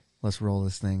Let's roll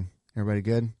this thing. Everybody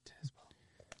good?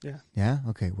 Yeah. Yeah?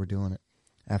 Okay, we're doing it.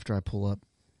 After I pull up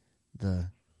the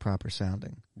proper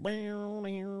sounding.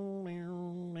 You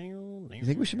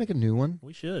think we should make a new one?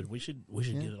 We should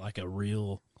get like a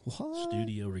real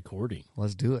studio recording.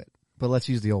 Let's do it. But let's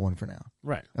use the old one for now.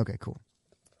 Right. Okay, cool.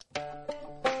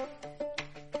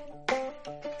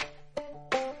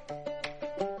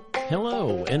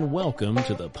 Hello and welcome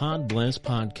to the Pod Bless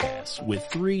Podcast with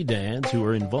three dads who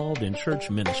are involved in church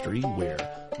ministry where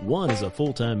one is a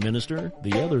full-time minister,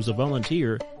 the other is a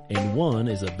volunteer, and one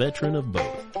is a veteran of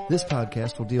both. This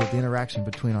podcast will deal with the interaction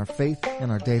between our faith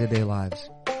and our day-to-day lives.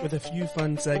 With a few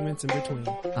fun segments in between.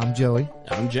 I'm Joey.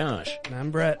 I'm Josh. And I'm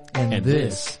Brett. And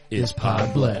this is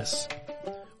Pod Bless.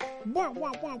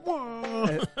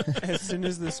 As soon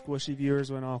as the squishy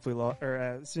viewers went off, we lost. Or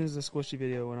as soon as the squishy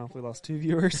video went off, we lost 2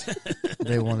 viewers.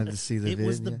 They wanted to see the video. It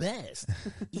was the best.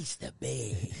 It's the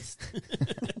best.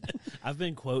 I've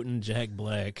been quoting Jack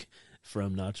Black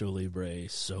from Nacho Libre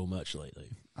so much lately.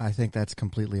 I think that's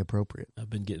completely appropriate. I've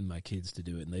been getting my kids to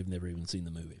do it, and they've never even seen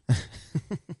the movie.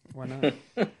 Why not?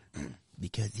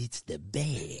 Because it's the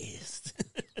best.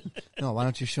 No, why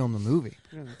don't you show them the movie?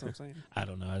 Yeah, that's what I'm saying. I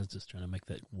don't know. I was just trying to make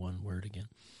that one word again.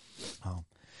 Oh.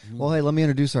 Well, hey, let me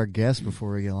introduce our guest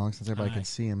before we get along, since everybody Hi. can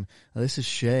see him. This is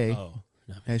Shay. Oh,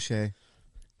 no. Hey, Shay.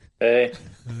 Hey.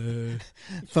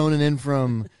 Phoning in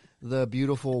from the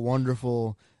beautiful,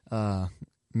 wonderful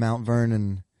Mount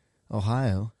Vernon,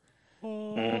 Ohio.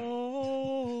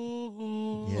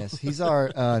 Yes, he's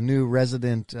our new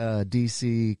resident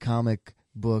DC comic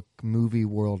book movie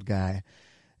world guy.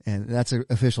 And that's an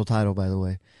official title, by the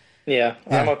way. Yeah,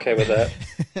 I'm okay with that.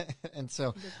 And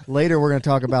so later we're going to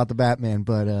talk about the Batman,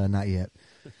 but not yet.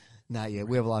 Not yet.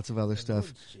 We have lots of other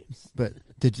stuff. But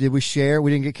did we share? We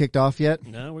didn't get kicked off yet?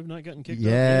 No, we've not gotten kicked off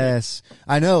Yes.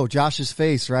 I know. Josh's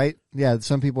face, right? Yeah,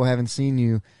 some people haven't seen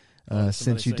you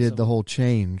since you did the whole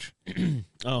change.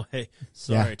 Oh, hey.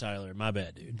 Sorry, Tyler. My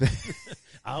bad, dude.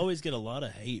 I always get a lot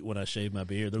of hate when I shave my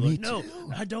beard. They're like, no,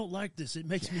 I don't like this. It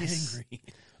makes me angry.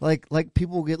 Like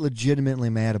people get legitimately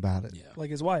mad about it. Yeah.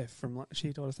 Like his wife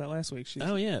she told us that last week.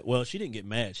 Oh yeah. Well, she didn't get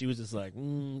mad. She was just like,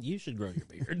 "You should grow your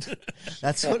beard."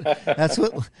 That's what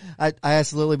I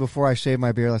asked Lily before I shaved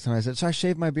my beard last time. I said, "So I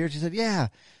shaved my beard?" She said, "Yeah."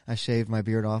 I shaved my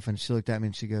beard off, and she looked at me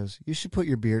and she goes, "You should put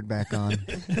your beard back on."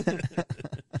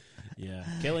 Yeah.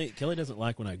 Kelly doesn't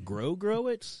like when I grow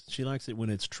it. She likes it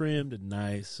when it's trimmed and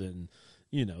nice and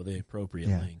the appropriate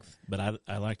length. But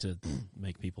I like to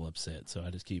make people upset, so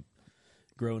I just keep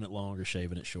growing it long or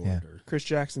shaving it short. Yeah. Or Chris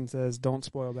Jackson says, "Don't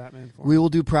spoil Batman for We me." will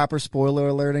do proper spoiler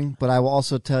alerting, but I will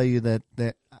also tell you that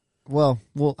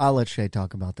I'll let Shay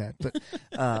talk about that, but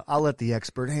I'll let the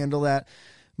expert handle that.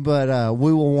 But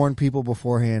we will warn people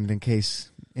beforehand in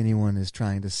case anyone is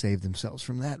trying to save themselves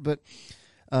from that. But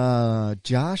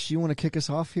Josh, you want to kick us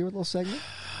off here with a little segment?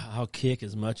 I'll kick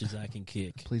as much as I can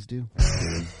kick. Please do.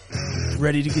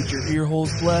 Ready to get your ear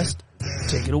holes blessed?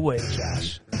 Take it away,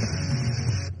 Josh.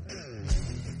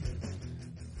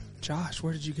 Josh,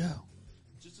 where did you go?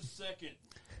 Just a second.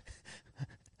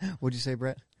 What'd you say,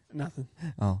 Brett? Nothing.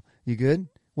 Oh, you good?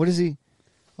 What is he?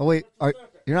 Oh, wait.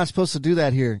 You're not supposed to do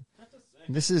that here.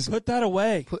 This is... Put that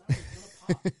away. So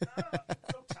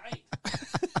tight.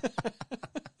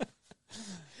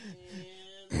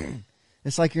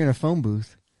 It's like you're in a phone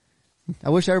booth. I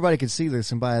wish everybody could see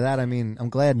this, and by that I mean I'm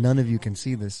glad none of you can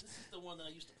see this. This is the one that I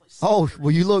used to play. Oh,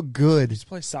 well, you look good. Did you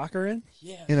play soccer in?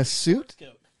 Yeah. In a suit?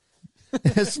 Coat.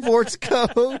 A sports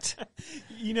coat?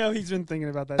 He's been thinking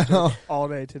about that joke all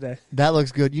day today. That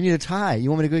looks good. You need a tie. You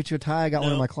want me to go get you a tie? I got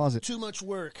one in my closet. Too much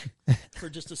work for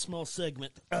just a small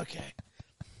segment. Okay.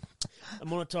 I'm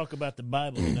going to talk about the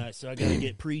Bible tonight, so I got to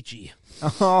get preachy.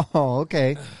 Oh,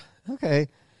 okay. Okay.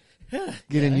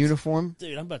 Get in uniform?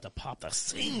 Dude, I'm about to pop the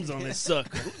seams on this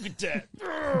sucker. Look at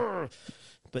that.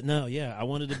 But no, I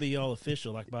wanted to be all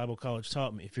official like Bible College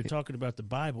taught me. If you're talking about the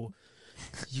Bible,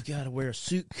 you got to wear a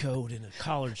suit coat and a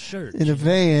collared shirt. In a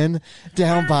van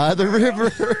down by the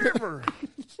river.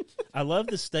 I love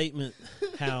the statement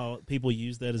how people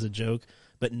use that as a joke,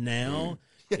 but now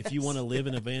if you want to live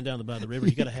in a van down by the river,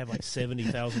 you got to have like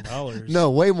 $70,000.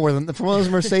 No, way more than from those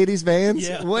Mercedes vans.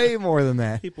 Yeah. Way more than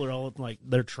that. People are all like,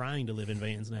 they're trying to live in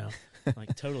vans now.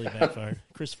 Like, totally backfired.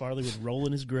 Chris Farley would roll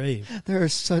in his grave. There are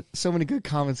so many good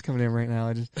comments coming in right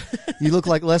now. You look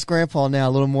like less grandpa now,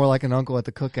 a little more like an uncle at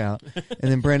the cookout.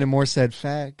 And then Brandon Moore said,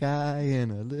 "Fat guy in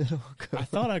a little coat." I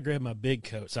thought I grabbed my big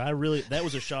coat, so that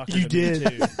was a shocker You to me, did.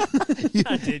 too.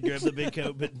 I did grab the big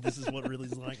coat, but this is what it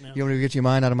really's like now. You want me to get you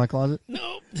mine out of my closet?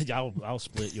 No, I'll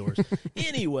split yours.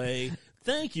 Anyway,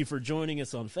 Thank you for joining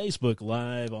us on Facebook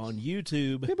Live, on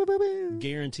YouTube.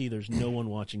 Guarantee there's no one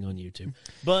watching on YouTube.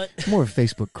 But More of a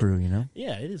Facebook crew, you know?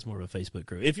 yeah, it is more of a Facebook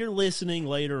crew. If you're listening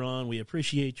later on, we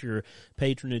appreciate your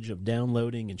patronage of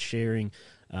downloading and sharing.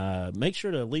 Make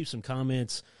sure to leave some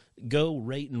comments. Go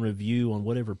rate and review on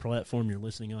whatever platform you're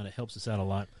listening on. It helps us out a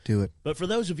lot. Do it. But for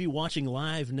those of you watching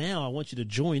live now, I want you to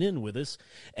join in with us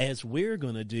as we're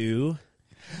going to do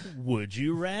Would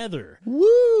You Rather.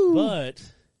 Woo! But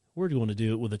we're going to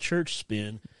do it with a church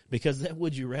spin because that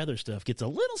Would You Rather stuff gets a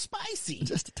little spicy.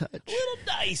 Just a touch. A little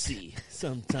dicey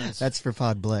sometimes. That's for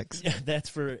Pod Blex. Yeah, that's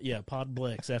for Pod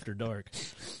Blex after dark.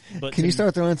 But Can you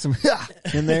start throwing some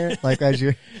in there, like as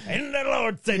you? And the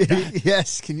Lord said, "Die."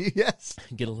 Yes. Can you? Yes.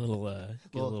 Get a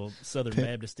little Southern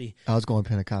Baptisty, I was going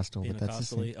Pentecostal, but that's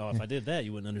the Pentecostally. same. Oh, if I did that,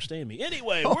 you wouldn't understand me.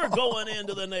 Anyway, we're going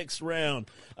into the next round.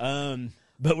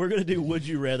 But we're going to do Would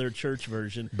You Rather church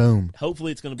version. Boom.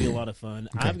 Hopefully, it's going to be a lot of fun.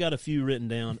 Okay. I've got a few written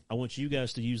down. I want you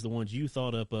guys to use the ones you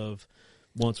thought up of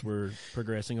once we're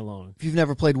progressing along. If you've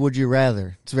never played Would You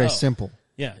Rather, it's very simple.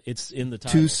 Yeah, it's in the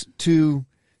title. Two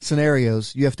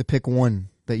scenarios. You have to pick one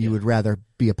that you would rather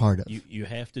be a part of. You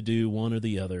have to do one or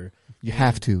the other. You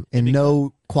have to, and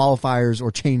no qualifiers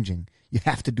or changing. You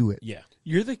have to do it. Yeah.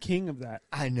 You're the king of that.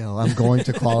 I know. I'm going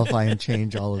to qualify and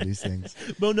change all of these things.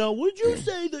 But now, would you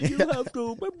say that you have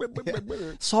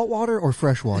to? Salt water or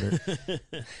fresh water?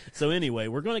 So anyway,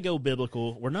 we're going to go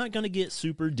biblical. We're not going to get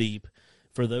super deep.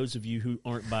 For those of you who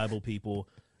aren't Bible people,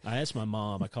 I asked my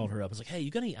mom, I called her up. I was like, hey,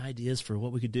 you got any ideas for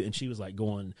what we could do? And she was like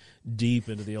going deep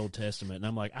into the Old Testament. And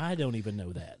I'm like, I don't even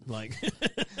know that. Like,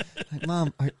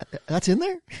 Mom, that's in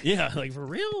there? yeah, like for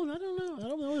real? I don't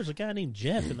know. There's a guy named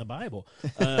Jeff in the Bible.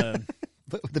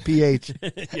 But with the pH.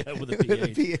 Yeah, with a With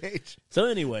the PH. pH. So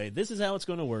anyway, this is how it's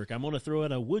going to work. I'm going to throw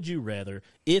out a would you rather.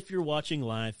 If you're watching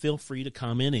live, feel free to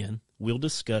comment in. We'll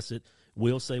discuss it.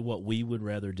 We'll say what we would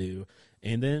rather do.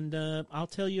 And then I'll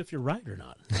tell you if you're right or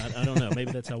not. I don't know.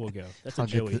 Maybe that's how we'll go. That's a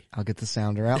Joey. I'll get the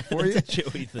sounder out for you. That's a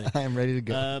Joey thing. I am ready to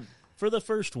go. For the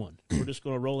first one, we're just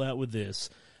going to roll out with this.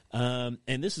 And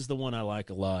this is the one I like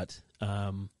a lot.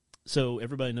 So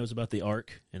everybody knows about the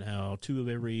ark and how 2 of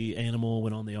every animal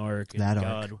went on the ark. And That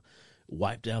God ark.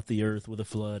 wiped out the earth with a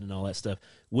flood and all that stuff.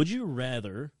 Would you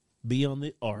rather be on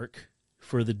the ark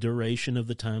for the duration of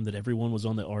the time that everyone was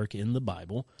on the ark in the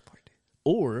Bible?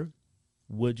 Or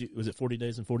was it 40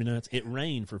 days and 40 nights? It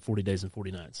rained for 40 days and 40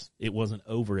 nights. It wasn't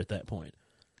over at that point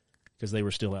because they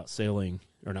were still out sailing,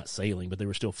 or not sailing, but they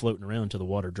were still floating around until the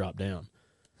water dropped down.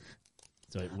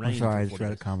 So it rained. I'm sorry, for I just 40 read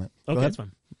a days. comment. Okay, Go that's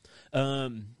ahead.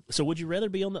 fine. So would you rather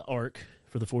be on the ark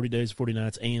for the 40 days, 40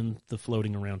 nights, and the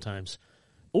floating around times,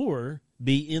 or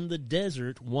be in the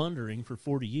desert wandering for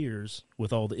 40 years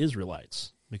with all the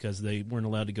Israelites because they weren't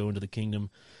allowed to go into the kingdom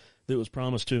that was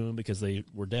promised to them because they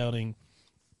were doubting,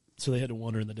 so they had to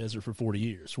wander in the desert for 40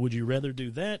 years. Would you rather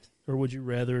do that, or would you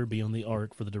rather be on the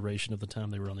ark for the duration of the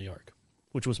time they were on the ark,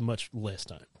 which was much less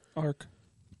time? Ark.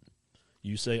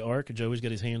 You say ark, Joey's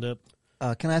got his hand up.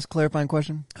 Can I ask a clarifying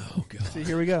question? Oh, God. See,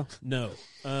 here we go. No.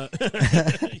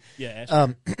 Yeah, ask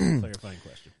a clarifying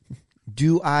question.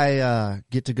 Do I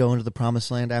get to go into the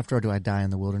promised land after, or do I die in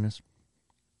the wilderness?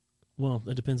 Well,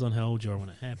 it depends on how old you are when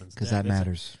it happens. Because that that's-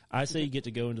 matters. I say you get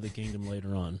to go into the kingdom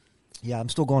later on. Yeah, I'm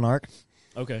still going ark.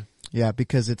 Okay. Yeah,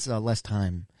 because it's less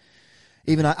time.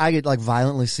 Even I get like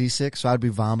violently seasick, so I'd be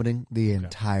vomiting the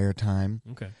entire time.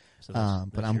 Okay. So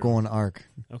But that's I'm your- going ark.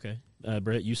 Okay.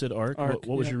 Brett, you said ark. Ark,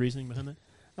 What was yeah. your reasoning behind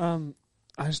that?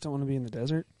 I just don't want to be in the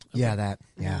desert. Yeah, that.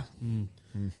 Yeah.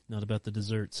 Not about the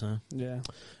desserts, huh? Yeah.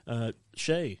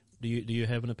 Shay, do you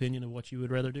have an opinion of what you would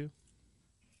rather do?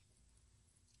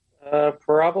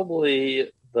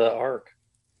 Probably the Ark.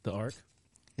 The ark?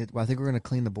 I think we're going to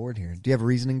clean the board here. Do you have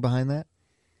reasoning behind that?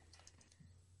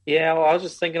 Yeah, well, I was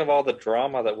just thinking of all the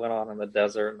drama that went on in the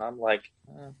desert, and I'm like,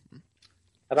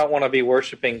 I don't want to be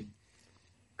worshiping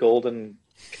golden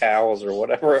cows or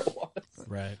whatever it was.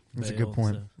 Right. That's a Baal, good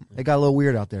point. so- It got a little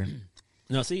weird out there.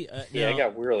 No, see, Yeah, now- it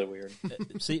got really weird.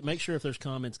 see, make sure if there's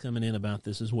comments coming in about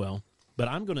this as well. But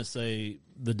I'm going to say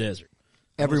the desert.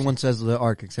 Everyone says the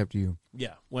ark except you.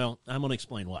 Yeah, well, I'm going to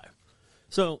explain why.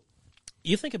 So,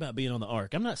 you think about being on the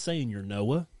ark. I'm not saying you're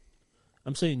Noah.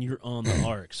 I'm saying you're on the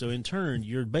ark. So, in turn,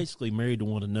 you're basically married to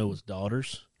one of Noah's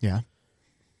daughters, Yeah.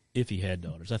 if he had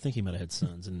daughters. I think he might have had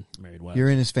sons and married wives. You're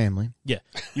in his family. Yeah,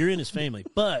 you're in his family.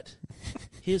 But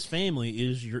his family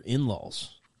is your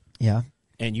in-laws. Yeah.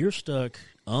 And you're stuck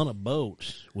on a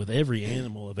boat with every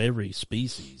animal of every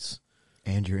species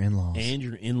And your in-laws. and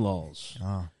your in-laws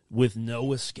Ah. with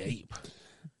no escape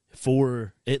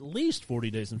at least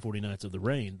 40 days and 40 nights of the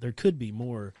rain. There could be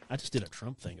more. I just did a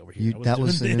Trump thing over here. That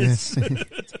was doing this.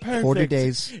 It's perfect. 40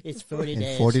 days It's 40 and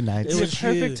days. 40 nights. It It's was a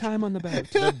perfect huge. time on the boat.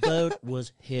 The boat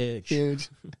was huge. Huge.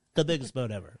 The biggest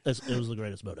boat ever. It was the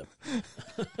greatest boat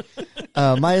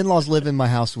ever. My in-laws live in my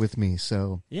house with me,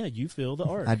 so Yeah, you feel the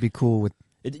ark. I'd be cool with.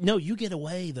 No, you get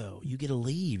away, though. You get to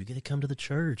leave. You get to come to the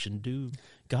church and do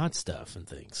God stuff and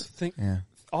things.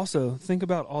 Also, think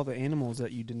about all the animals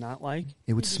that you did not like.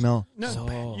 It would smell. No,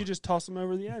 bad. you just toss them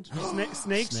over the edge. Snakes,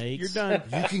 Snakes. you're done.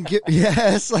 You can get.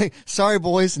 Yeah, it's like, sorry,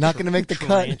 boys, not going to make the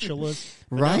cut. Tarantulas.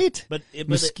 Right? But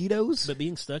Mosquitoes? But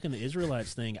being stuck in the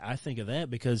Israelites thing, I think of that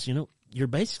because, you're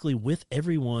basically with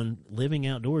everyone living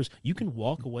outdoors. You can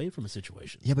walk away from a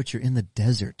situation. Yeah, but you're in the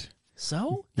desert.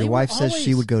 So? Your wife says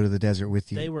she would go to the desert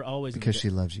with you. They were always because she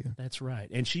loves you. That's right.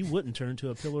 And she wouldn't turn to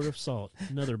a pillar of salt.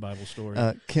 Another Bible story.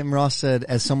 Kim Ross said,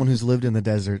 as someone who's lived in the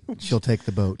desert, she'll take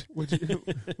the boat. Would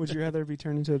you rather be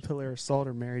turned into a pillar of salt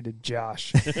or married to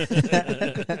Josh?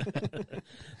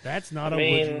 That's not would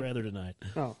you rather tonight.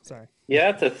 Oh, sorry. You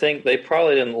have to think they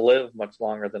probably didn't live much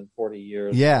longer than 40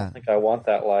 years. Yeah. I don't think I want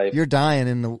that life. You're dying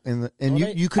in the and Well,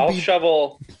 you could I'll be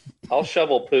shovel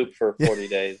poop for 40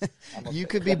 days. you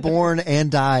could be born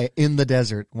and die in the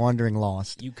desert, wandering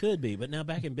lost. You could be, but now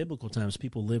back in biblical times,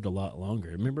 people lived a lot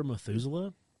longer. Remember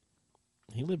Methuselah?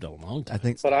 He lived a long time. I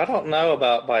think But I don't know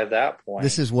about by that point.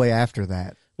 this is way after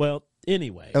that. Well,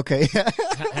 anyway. Okay.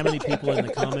 How many people in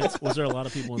the comments? Was there a lot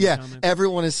of people in Yeah, the comments?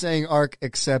 everyone is saying Ark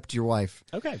except your wife.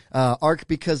 Okay. Ark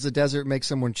because the desert makes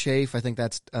someone chafe. I think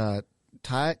that's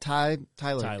Tyler.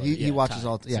 He watches Ty,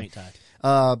 all. Yeah. Saint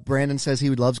Ty. Brandon says he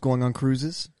loves going on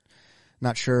cruises.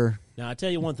 Not sure. Now, I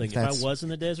tell you one thing. If That's- I was in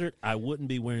the desert, I wouldn't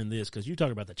be wearing this because you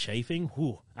talk about the chafing.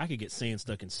 Whew, I could get sand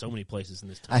stuck in so many places in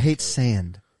this time. I hate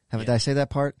sand. Did I say that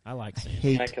part? I like sand.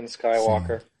 Hate. Anakin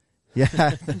Skywalker.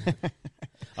 Yeah.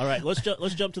 All right, let's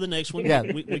jump to the next one. Yeah.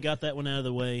 We got that one out of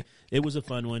the way. It was a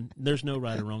fun one. There's no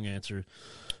right or wrong answer,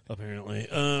 apparently.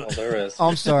 Well, there is. Oh,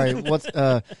 I'm sorry. What's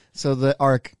so the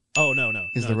Ark Oh no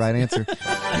is the right answer.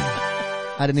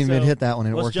 I didn't even So, hit that one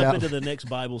and it let's worked jump out. into the next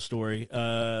Bible story.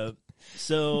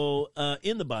 So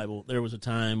in the Bible, there was a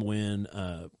time when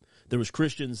there was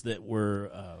Christians that were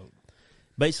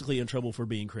basically in trouble for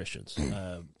being Christians.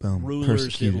 Boom. Rulers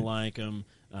Persecuted. didn't like them.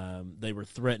 They were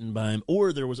threatened by them,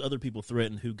 or there was other people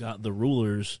threatened who got the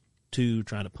rulers to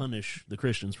try to punish the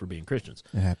Christians for being Christians.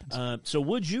 It happens. So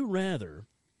would you rather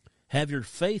have your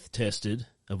faith tested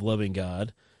of loving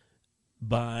God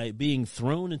by being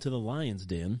thrown into the lion's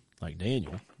den, like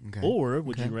Daniel, Okay. or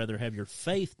would you rather have your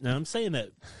faith... Now, I'm saying that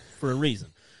for a reason.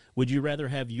 Would you rather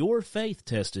have your faith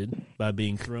tested by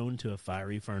being thrown to a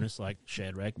fiery furnace like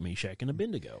Shadrach, Meshach, and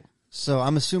Abednego? So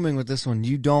I'm assuming with this one,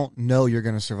 you don't know you're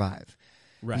going to survive.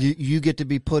 Right. You get to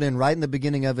be put in right in the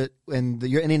beginning of it, and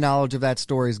any knowledge of that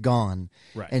story is gone.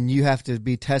 Right. And you have to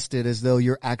be tested as though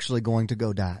you're actually going to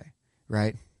go die.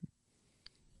 Right.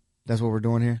 That's what we're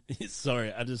doing here.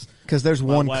 Sorry, I just... Because there's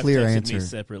My one wife clear texted answer. me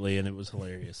separately, and it was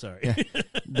hilarious. Sorry. Yeah.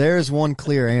 There's one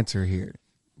clear answer here.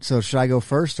 So should I go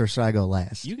first or should I go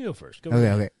last? You can go first. Go Okay.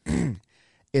 ahead. Okay.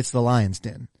 It's the lion's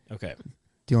den. Okay.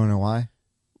 Do you want to know why?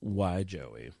 Why,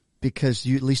 Joey? Because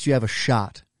at least you have a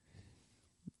shot.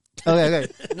 Okay.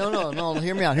 No.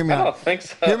 Hear me out. I don't think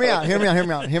so. Hear me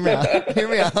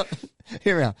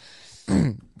out.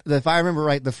 If I remember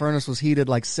right, the furnace was heated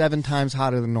like 7 times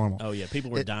hotter than normal. Oh, yeah. People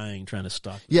were dying trying to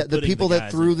stop. Yeah, the putting people the that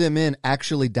guys threw in. them in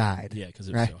actually died. Yeah, because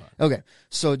it was Right? so hot. Okay.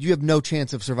 So you have no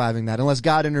chance of surviving that unless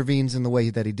God intervenes in the way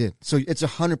that he did. So it's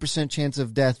 100% chance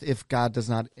of death if God does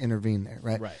not intervene there,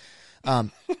 right?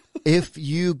 Right. If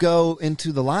you go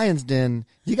into the lion's den,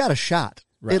 you got a shot.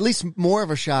 Right. At least more of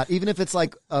a shot, even if it's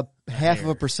like a half of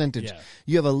a percentage. Yeah.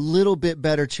 You have a little bit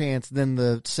better chance than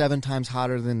the 7 times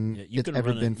hotter than Yeah, you it's can ever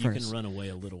run. been You furnace. can run away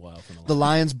a little while from the The lion.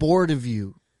 lion's bored of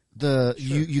you.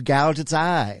 You gouge its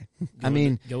eye.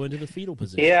 Go into the fetal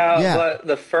position. Yeah, Yeah. but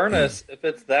the furnace, if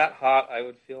it's that hot, I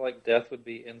would feel like death would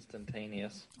be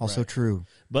instantaneous. Also Right. true.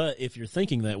 But if you're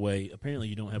thinking that way, apparently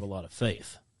you don't have a lot of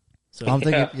faith. So I'm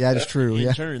thinking, yeah, that's true. in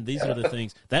Yeah, turn, these are the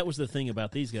things. That was the thing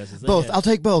about these guys. Is they both. Had, I'll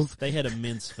take both. They had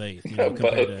immense faith,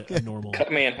 compared to a normal. Cut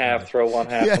me in half, throw one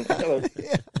half. Yeah. on the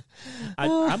other.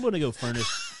 I'm going to go furnace.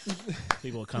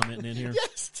 People are commenting in here.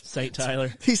 Yes. St.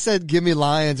 Tyler. He said, "Give me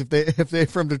lions. If they're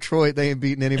from Detroit, they ain't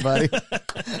beating anybody."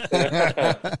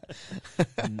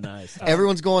 Nice.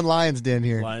 Everyone's going Lions Den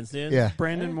here. Lions Den. Yeah.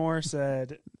 Brandon Moore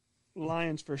said,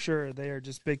 lions for sure. They are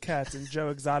just big cats, and Joe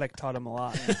Exotic taught him a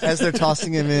lot. As they're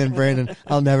tossing him in, Brandon,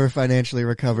 I'll never financially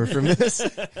recover from this.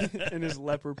 In his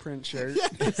leopard print shirt.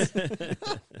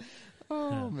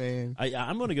 Oh man!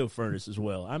 I'm going to go furnace as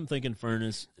well. I'm thinking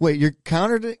furnace. Wait, you're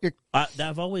countered it.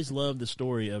 I've always loved the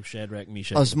story of Shadrach,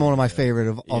 Meshach. Oh, it's one of my and favorite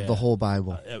of Yeah. the whole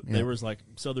Bible. There was like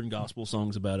Southern gospel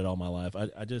songs about it all my life. I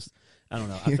don't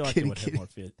know. I You're feel like I kidding, would have more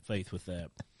faith with that,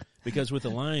 because with the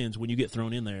lions, when you get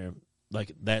thrown in there,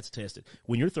 like that's tested.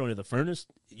 When you're thrown in the furnace,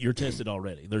 you're tested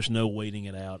already. There's no waiting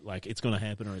it out. Like it's going to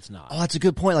happen or it's not. Oh, that's a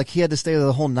good point. Like he had to stay there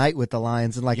the whole night with the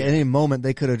lions, and like at any moment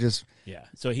they could have just. Yeah.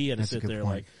 So he had to That's a sit good there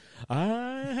point. like, I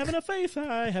have enough faith.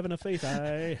 I have enough faith.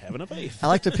 I have enough faith. I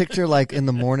like to picture like in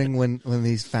the morning when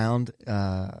he's found.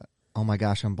 Oh my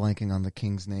gosh, I'm blanking on the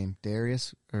king's name.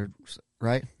 Darius or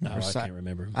right? No, Or I can't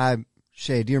remember.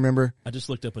 Shay, do you remember I just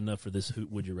looked up enough for this. Who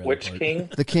would you rather? Which part. king?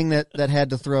 the king that had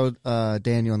to throw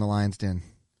Daniel in the lion's den?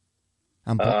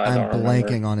 I'm I don't blanking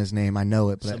remember. on his name. I know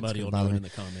it, but Somebody it's will gonna know bother it in me.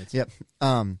 the comments.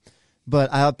 Yep.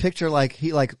 But I picture like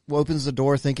he like opens the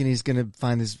door thinking he's gonna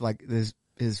find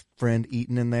his friend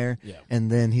eaten in there, Yeah. and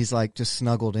then he's like just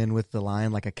snuggled in with the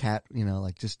lion like a cat,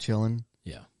 like just chilling.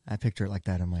 Yeah. I picture it like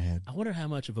that in my head. I wonder how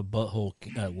much of a butthole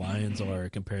lions are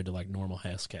compared to like normal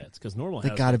house cats. Because normal They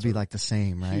house got to cats be are like the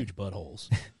same, right? huge buttholes.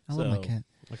 I love my cat.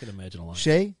 I could imagine a lion.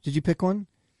 Shay, did you pick one?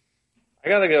 I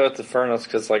gotta go with the furnace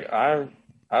because, like, I'm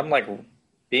like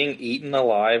being eaten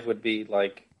alive would be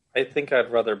like. I think I'd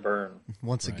rather burn.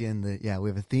 Once Right. again, we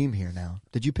have a theme here now.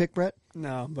 Did you pick Brett?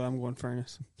 No, but I'm going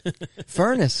furnace.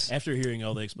 Furnace. After hearing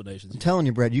all the explanations, I'm telling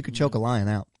you, Brett, you could choke a lion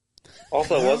out.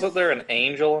 Also, wasn't there an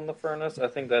angel in the furnace? I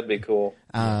think that'd be cool.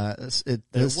 It's There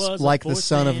was a like the fourth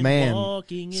Son of Man.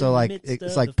 walking in So the like midst it's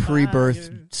of like the pre-birth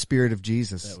fire. spirit of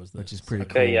Jesus, That was the- which is pretty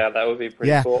Okay, cool. yeah, that would be pretty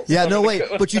yeah, cool. yeah. No, I'm wait, gonna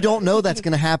go- but you don't know that's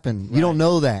going to happen. You don't Right.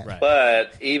 know that. Right.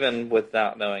 But even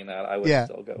without knowing that, I would Yeah.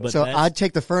 still go. But With So that's- I'd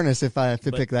take the furnace if I have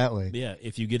to but- pick that way. Yeah,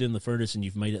 if you get in the furnace and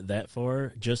you've made it that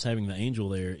far, just having the angel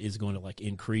there is going to like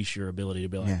increase your ability to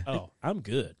be like, Yeah. oh, I'm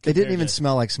good. It didn't compared even to-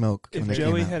 smell like smoke If when they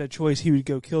Joey came out. had a choice, he would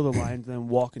go kill the lion, then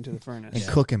walk into the furnace. And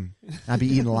cook him. I'd be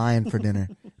eating lion for dinner.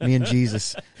 Me and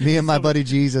Jesus. Me and my buddy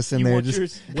Jesus in You there. want Just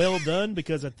yours well done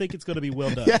because I think it's going to be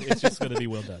well done. It's just going to be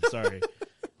well done. Sorry.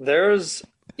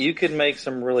 you could make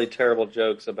some really terrible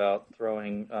jokes about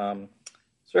throwing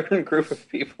certain group of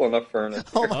people in a furnace.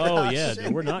 Oh yeah,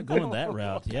 dude, we're not going that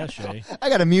route. Yeah, Shay. I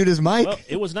got to mute his mic. Well,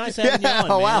 it was nice having yeah,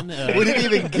 you on, wow. man. We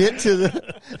didn't even get to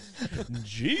the.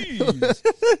 Jeez.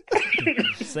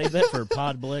 Save that for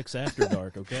Podblex After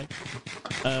Dark, okay?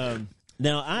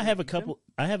 Now I have a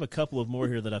couple of more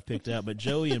here that I've picked out, but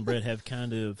Joey and Brett have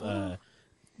kind of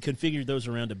configured those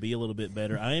around to be a little bit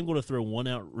better. I am going to throw one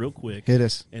out real quick, Hit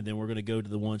us. and then we're going to go to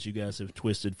the ones you guys have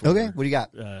twisted for. Okay, what do you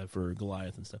got? For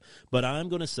Goliath and stuff. But I'm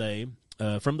going to say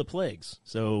from the plagues.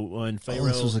 So when Pharaoh, Oh,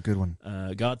 this was a good one.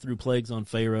 God threw plagues on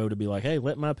Pharaoh to be like, hey,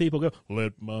 let my people go.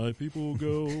 Let my people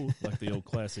go. Like the old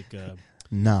classic.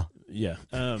 No. Yeah.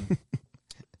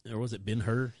 Or was it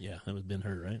Ben-Hur? Yeah, that was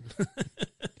Ben-Hur, right?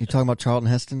 You talking about Charlton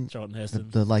Heston? Charlton The, Heston.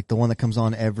 the one that comes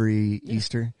on every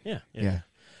Easter? Yeah.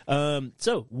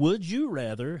 So, would you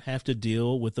rather have to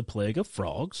deal with the plague of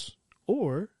frogs,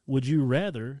 or would you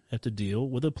rather have to deal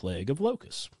with a plague of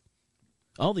locusts?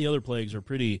 All the other plagues are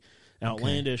pretty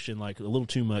outlandish and like a little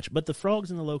too much, but the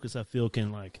frogs and the locusts, I feel,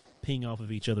 can like ping off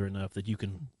of each other enough that you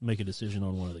can make a decision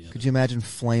on one or the other. Could you imagine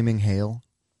flaming hail?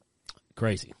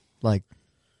 Crazy. Like,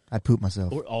 I'd poop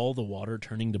myself. Or all the water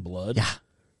turning to blood.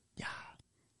 Yeah.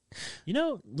 You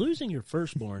know, losing your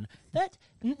firstborn,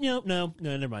 no,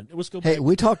 never mind. Let's go Hey, back.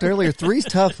 we talked earlier. 3's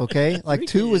tough, okay? Like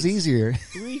 2 was kids. easier.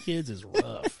 3 kids is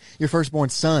rough. Your firstborn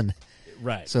son,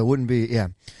 Right. so it wouldn't be. Yeah,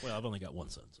 Well, I've only got one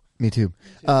son. So. me too.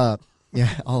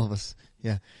 Yeah, all of us.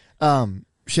 Yeah.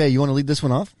 Shay, you want to lead this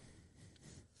one off?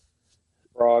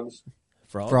 Frogs.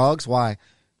 Frogs? Why?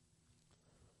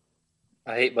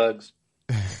 I hate bugs.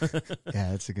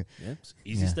 Yeah, that's a good. Yeah, it's an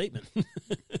easy Yeah. statement.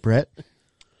 Brett, I'm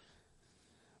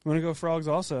going to go frogs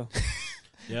also.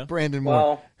 Yeah. Brandon Moore.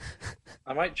 Well,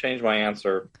 I might change my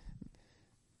answer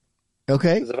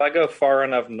Okay, because if I go far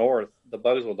enough north, the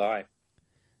bugs will die.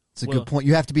 it's a Well- good point.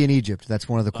 You have to be in Egypt. That's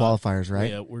one of the qualifiers, right?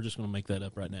 Yeah, we're just going to make that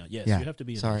up right now. Yes, Yeah, you have to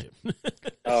be in sorry. Egypt.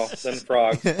 Oh, then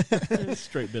frogs.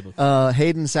 Straight biblical.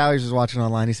 Hayden Sowers was watching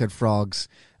online. He said frogs.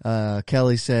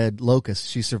 Kelly said locusts.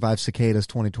 She survived cicadas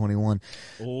 2021.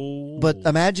 Oh. But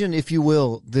imagine, if you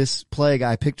will, this plague.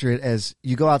 I picture it as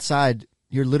you go outside,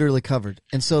 you're literally covered.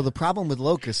 And so the problem with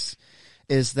locusts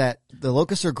is that the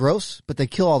locusts are gross, but they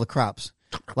kill all the crops,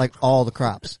 like all the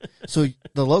crops. So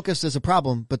the locust is a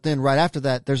problem, but then right after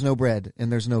that, there's no bread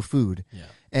and there's no food. Yeah.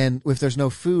 And if there's no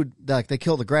food, like they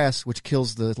kill the grass, which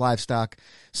kills the livestock.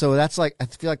 So that's like, I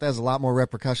feel like that has a lot more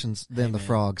repercussions than the man,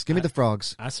 frogs. Give me the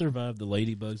frogs. I survived the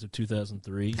ladybugs of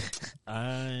 2003.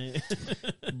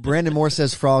 Brandon Moore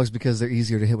says frogs because they're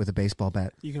easier to hit with a baseball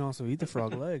bat. You can also eat the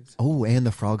frog legs. Oh, and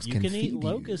the frogs You can can feed eat you.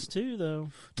 locusts too, though.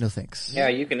 No thanks. Yeah,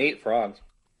 you can eat frogs.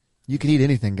 You can eat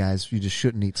anything, guys. You just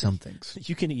shouldn't eat some things.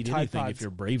 You can eat Tide anything Pods. if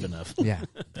you're brave enough. Yeah,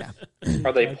 yeah.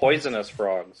 Are they poisonous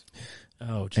frogs?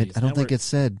 Oh, I jeez. don't think it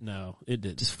said No, it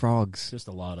did. just frogs. Just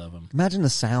a lot of them. Imagine the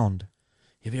sound.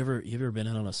 Have you ever been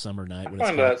out on a summer night? I When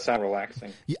find that sound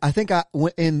relaxing. I think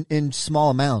in small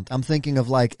amount. I'm thinking of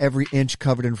like every inch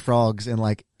covered in frogs, and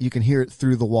like you can hear it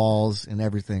through the walls and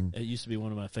everything. It used to be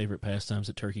one of my favorite pastimes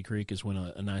at Turkey Creek is when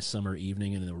a nice summer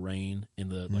evening and the rain and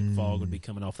the like fog would be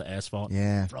coming off the asphalt.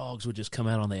 Yeah. Frogs would just come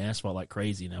out on the asphalt like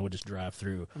crazy, and I would just drive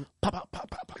through. Pop, pop, pop,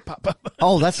 pop, pop, pop, pop.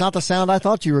 Oh, that's not the sound I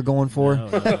thought you were going for. No,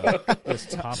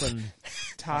 just popping.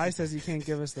 Ty says he can't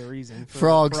give us the reason for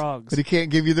Frogs, frogs. but he can't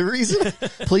give you the reason.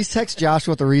 Please text Josh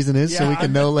what the reason is so Yeah, we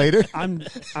can know later. I'm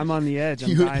on the edge.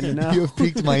 I'm dying to know. You have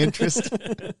piqued my interest.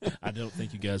 I don't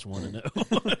think you guys want to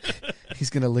know. He's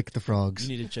gonna lick the frogs.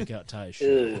 You need to check out Ty's show.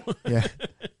 Ew. Yeah,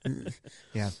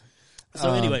 yeah.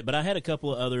 So anyway, but I had a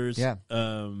couple of others. Yeah.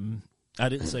 I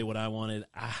didn't say what I wanted.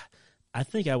 I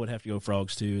think I would have to go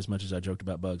frogs too. As much as I joked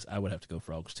about bugs, I would have to go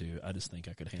frogs too. I just think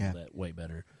I could handle that way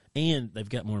better. And they've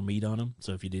got more meat on them,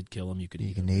 so if you did kill them, you could You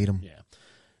eat can them. eat them.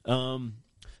 Yeah.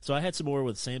 So I had some more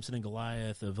with Samson and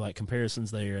Goliath of like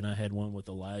comparisons there, and I had one with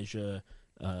Elijah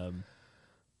and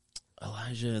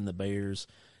the bears.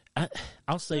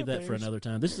 I'll save that for another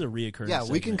time. This is a reoccurring. Yeah,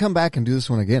 we can segment. come back and do this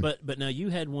one again. But now you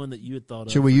had one that you had thought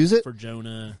of. Should we use it for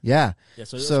Jonah? Yeah. Yeah.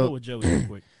 So let's So- go with Joey real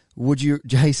quick. Would you?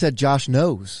 He said Josh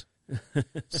knows.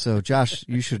 So Josh,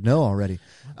 you should know already.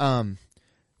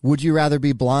 Would you rather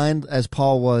be blind as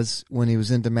Paul was when he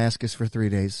was in Damascus for 3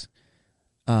 days?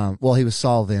 Well, he was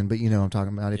Saul then, but you know what I'm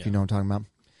talking about. If you know what I'm talking about.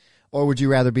 Or would you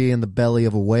rather be in the belly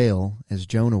of a whale as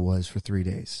Jonah was for 3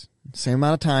 days? Same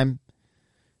amount of time,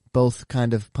 both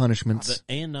kind of punishments.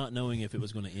 And not knowing if it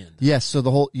was going to end. Yes,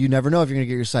 so you never know if you're going to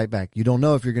get your sight back. You don't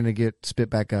know if you're going to get spit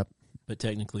back up. But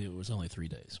technically, it was only 3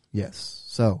 days. Yes.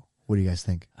 So, what do you guys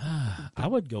think? I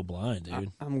would go blind,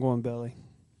 dude. I'm going belly.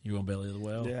 You going belly of the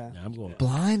whale? Yeah. I'm going.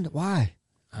 Blind? Why?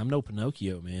 I'm no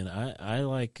Pinocchio, man. I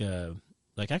like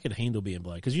I could handle being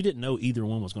blind because you didn't know either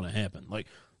one was going to happen. Like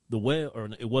the whale, or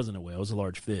it wasn't a whale; it was a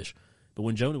large fish. But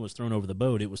when Jonah was thrown over the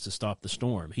boat, it was to stop the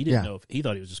storm. He didn't know if he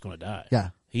thought he was just going to die. Yeah.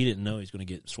 He didn't know he was going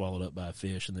to get swallowed up by a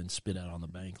fish and then spit out on the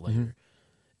bank later.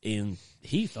 And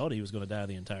he thought he was going to die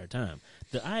the entire time.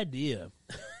 The idea,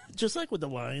 just like with the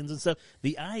lions and stuff,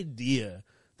 the idea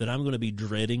that I'm going to be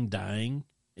dreading dying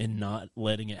and not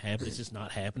letting it happen, it's just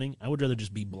not happening. I would rather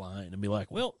just be blind and be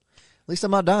like, well, At least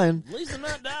I'm not dying. at least I'm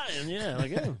not dying. Yeah,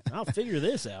 like, oh, I'll figure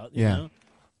this out. You Yeah. know?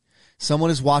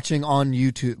 Someone is watching on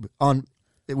YouTube.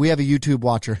 We have a YouTube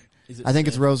watcher. Is it I think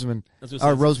it's Sam? Rosamund. That's what it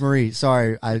Or says. Rosemary.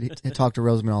 Sorry, I talk to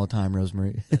Rosamund all the time.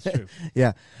 Rosemary. That's true.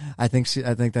 Yeah, I think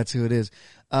that's who it is.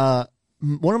 One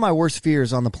of my worst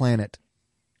fears on the planet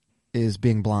is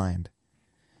being blind.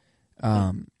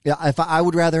 Yeah, if I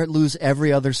would rather lose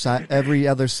every other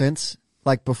sense,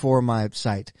 like before my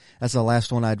sight. That's the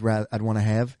last one I'd want to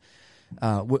have.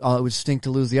 It would stink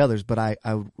to lose the others, but I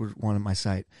would want my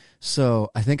sight. So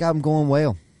I think I'm going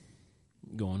whale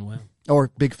Going well. or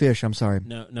big fish. I'm sorry.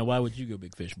 Now, why would you go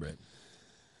big fish, Brett?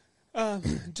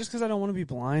 Just because I don't want to be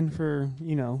blind for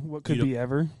what could You don't- be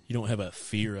ever. You don't have a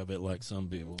fear of it like some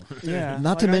people. Yeah,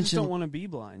 Not to I just mention- don't want to be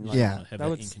blind. Like, Yeah. have that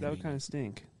would inconvenience. kind of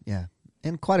stink. Yeah,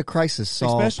 and quite a crisis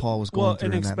Paul was going through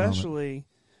and in that moment. especially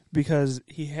because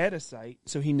he had a sight,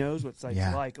 so he knows what sight's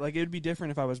Yeah. like. Like it would be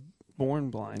different if I was born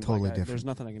blind. Totally Like, different. There's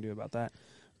nothing I can do about that.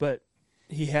 But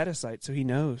he had a sight, so he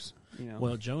knows.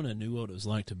 Well, Jonah knew what it was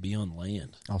like to be on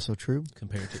land Also true.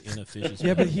 compared to in a fish's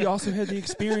yeah, belly. but he also had the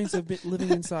experience of living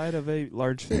inside of a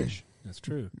large fish. That's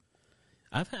true.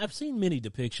 I've seen many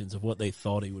depictions of what they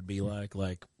thought he would be like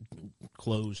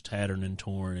clothes tattered and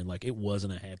torn, and like it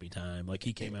wasn't a happy time. Like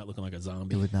he came out looking like a It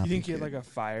zombie. would not You think be he had good. like a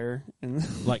fire? And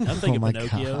Like I'm thinking my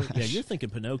Pinocchio. gosh. Yeah, you're thinking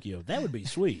Pinocchio. That would be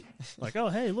sweet. Like, oh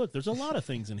hey, look, there's a lot of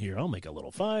things in here. I'll make a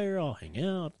little fire. I'll hang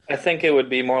out. I think it would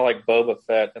be more like Boba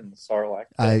Fett and the Sarlacc.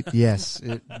 Yes,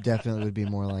 it definitely would be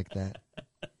more like that.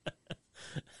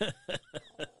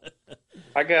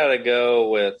 I gotta go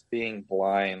with being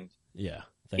blind. Yeah.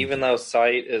 Even though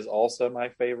sight is also my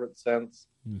favorite sense,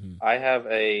 I have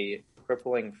a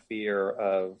crippling fear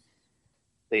of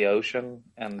the ocean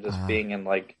and just being in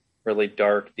like really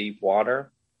dark, deep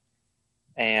water.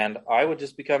 And I would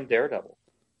just become Daredevil.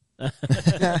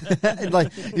 And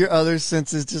like your other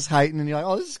senses just heighten, and you're like,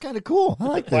 "Oh, this is kind of cool. I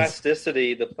like this."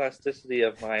 The plasticity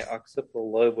of my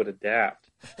occipital lobe would adapt,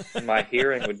 and my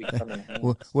hearing would become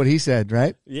enhanced. What he said,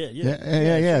 right? Yeah.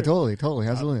 Yeah. Sure. Totally,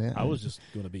 absolutely. Yeah. I was just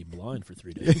going to be blind for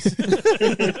 3 days.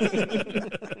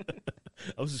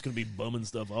 I was just going to be bumming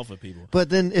stuff off of people. But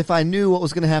then, if I knew what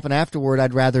was going to happen afterward,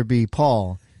 I'd rather be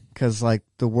Paul, because like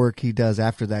the work he does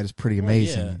after that is pretty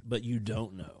amazing. Yeah, but you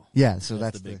don't know. Yeah, so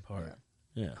that's the big part.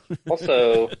 Yeah.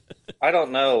 Also, I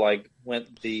don't know, like, when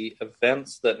the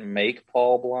events that make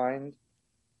Paul blind,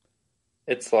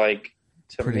 it's like,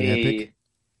 to Pretty me, epic.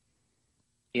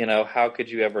 you know, how could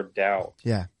you ever doubt?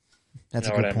 Yeah, that's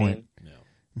You a know good what I point. mean? No.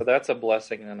 But that's a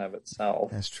blessing in and of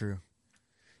itself. That's true.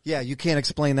 Yeah, you can't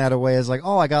explain that away as like,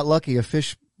 oh, I got lucky. A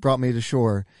fish brought me to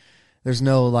shore. There's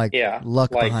no like Yeah,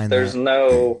 luck like, behind there's that.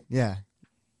 no, Yeah,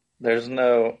 there's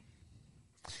no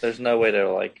way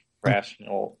to like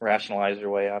rationalize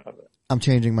your way out of it. I'm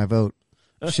changing my vote.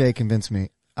 Shay convinced me.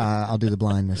 I'll do the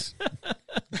blindness.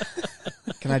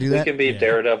 Can I do We that? can be Yeah.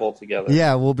 Daredevil together.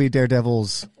 Yeah, we'll be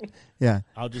daredevils. Yeah,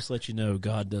 I'll just let you know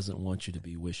God doesn't want you to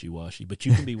be wishy-washy, but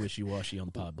you can be wishy-washy on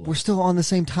the pod blog. we're still on the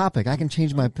same topic. I can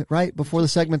change my right before the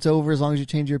segment's over, as long as you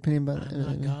change your opinion. But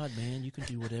I'm not God, man. You can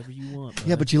do whatever you want. Bud.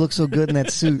 yeah, but you look so good in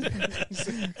that suit.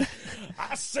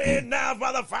 I said now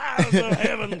by the fires of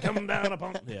heaven come down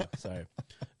upon. Yeah, sorry.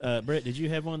 Brett, did you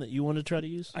have one that you wanted to try to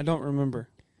use? I don't remember.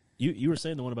 You were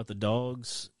saying the one about the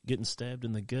dogs getting stabbed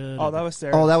in the gut. Oh, that was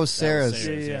Sarah. Oh, that was That was Sarah's.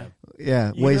 Sarah's, Yeah.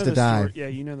 Yeah, You ways know to the die. story. Yeah,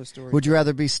 you know the story. Would you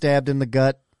rather be stabbed in the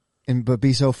gut but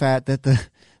be so fat that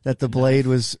the blade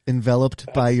was enveloped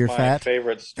That's by your my fat,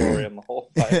 favorite story in the whole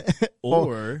fight.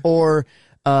 Or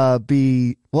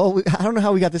be I don't know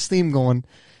how we got this theme going.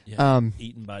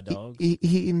 eaten by dogs.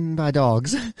 Eaten by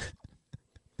dogs.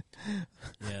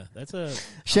 Yeah, that's a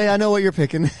Shay, I know what you're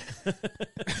picking.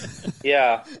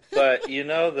 Yeah, but you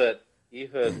know that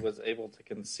Ehud was able to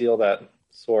conceal that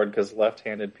sword because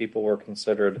left-handed people were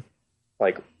considered,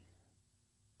 like,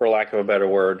 for lack of a better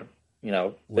word, you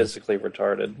know, physically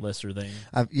retarded. lesser than.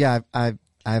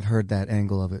 I've heard that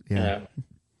angle of it. Yeah.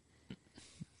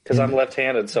 Because I'm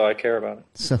left-handed, so I care about it.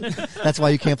 So that's why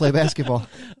you can't play basketball.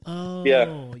 Oh,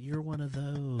 Yeah. you're one of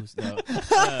those. No,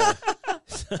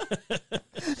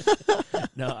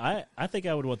 no, I think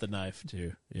I would want the knife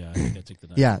too. Yeah, I think I take the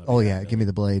knife. Yeah. Let Oh me yeah. have Give me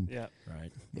the blade. Yeah.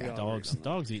 Right. Yeah.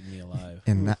 Dogs eating me alive.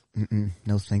 And not,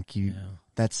 no, thank you. Yeah.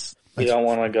 That's You don't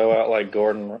want to go out like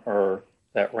Gordon or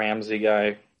that Ramsey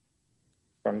guy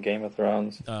from Game of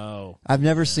Thrones. Oh, I've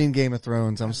never seen Game of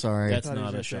Thrones. I'm sorry. That's I thought he was not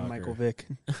a gonna say shocker. Michael Vick.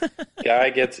 Guy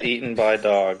gets eaten by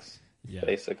dogs, yeah.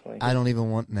 basically. I don't even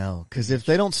want because if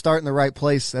they don't start in the right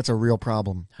place, that's a real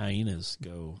problem. Hyenas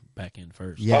go back in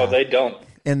first. Yeah. Oh, they don't.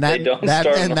 And that They don't that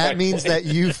start in and the that right means place.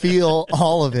 that you feel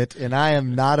all of it, and I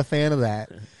am not a fan of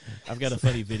that. I've got a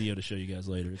funny video to show you guys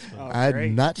later. It's fun. Oh, I'm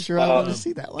great. not sure I want to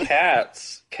see that one.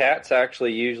 Cats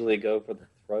actually usually go for the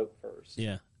throat first.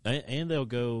 Yeah. And they'll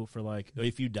go for like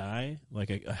if you die,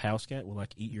 like a house cat will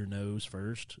like eat your nose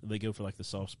first. They go for like the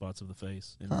soft spots of the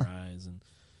face and your eyes and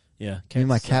yeah. I mean,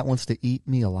 my cats cat suck. wants to eat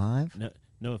me alive.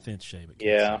 No offense, Shay, but cats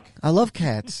Yeah, suck. I love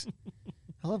cats.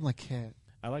 I love my cat.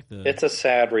 I like the. it's a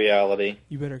sad reality.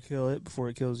 You better kill it before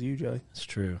it kills you, Joey. It's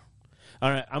true. All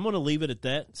right, I'm going to leave it at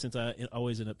that since I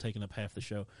always end up taking up half the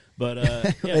show. But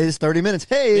yeah, It is 30 minutes.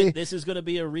 Hey, this is going to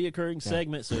be a reoccurring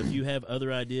segment. So if you have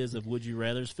other ideas of would you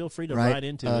rather's, feel free to write write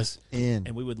into us it, in.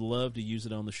 and we would love to use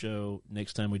it on the show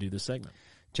next time we do this segment.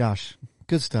 Josh,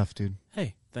 good stuff, dude.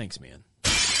 Hey, thanks, man.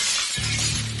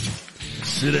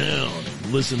 Sit down and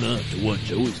listen up to what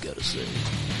Joey's got to say.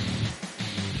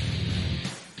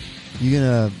 You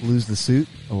gonna lose the suit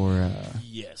or?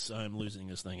 Yes, I'm losing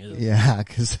this thing. Yeah,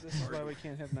 because This is why we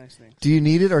can't have nice things. do you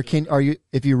need it or are you?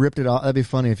 If you ripped it off, that'd be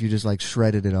funny if you just like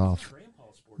shredded it off.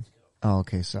 Oh,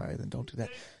 okay. Sorry, then don't do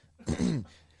that.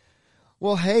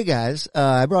 Well, hey guys,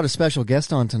 I brought a special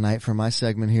guest on tonight for my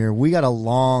segment here. We got a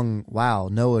long. Wow,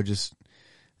 Noah just.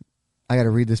 I got to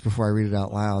read this before I read it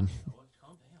out loud.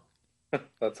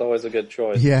 That's always a good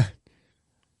choice. Yeah.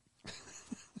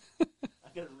 I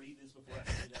got to read this before I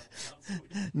say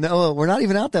that. Noah, we're not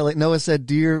even out that late. Noah said,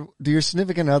 do your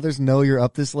significant others know you're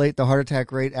up this late? The heart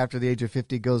attack rate after the age of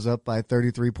 50 goes up by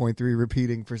 33.3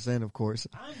 repeating %, of course.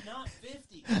 I'm not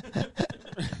 50.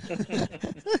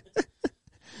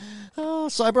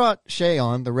 So I brought Shay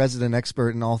on, the resident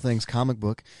expert in all things comic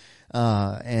book,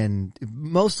 and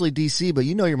mostly DC, but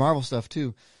you know your Marvel stuff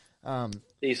too.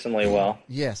 Decently well.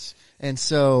 Yes. And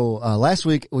so last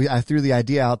week I threw the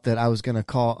idea out that I was going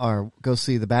to go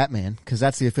see The Batman, because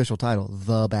that's the official title,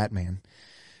 The Batman,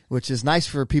 which is nice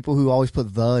for people who always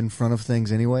put the in front of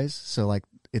things anyways. So like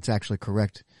it's actually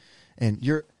correct. And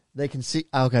They can see.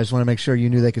 Okay, I just want to make sure you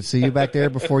knew they could see you back there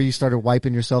before you started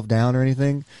wiping yourself down or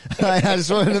anything. I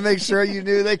just wanted to make sure you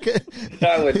knew they could.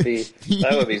 That would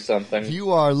be something.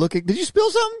 You are looking. Did you spill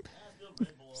something?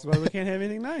 That's why we can't have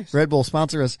anything nice. Red Bull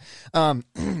sponsor us.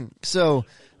 So,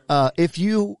 if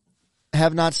you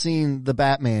have not seen the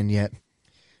Batman yet,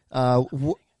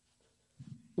 we're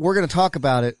going to talk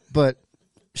about it. But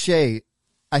Shay,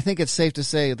 I think it's safe to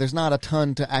say there's not a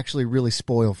ton to actually really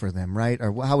spoil for them, right?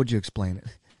 Or how would you explain it?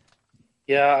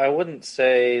 Yeah, I wouldn't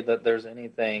say that there's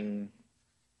anything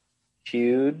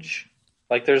huge.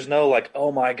 Like, there's no, like,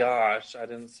 oh my gosh, I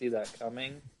didn't see that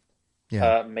coming.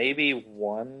 Yeah. Maybe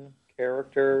one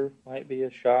character might be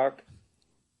a shock.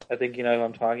 I think you know who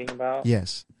I'm talking about.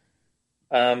 Yes.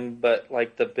 But,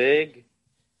 like, the big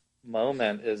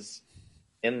moment is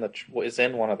in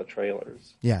one of the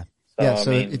trailers. Yeah. So, Yeah.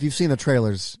 So I mean, if you've seen the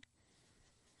trailers,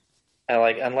 and,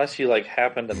 like, unless you like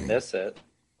happen to miss it,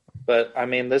 but I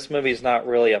mean, this movie's not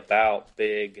really about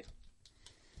big.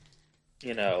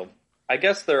 You know, I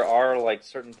guess there are like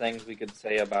certain things we could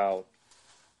say about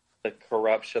the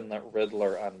corruption that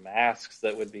Riddler unmasks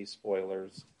that would be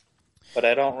spoilers, but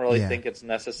I don't really think it's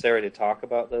necessary to talk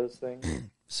about those things.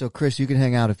 So Chris, you can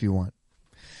hang out if you want,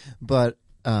 but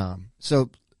so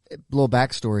a little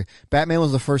backstory: Batman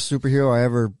was the first superhero I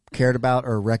ever cared about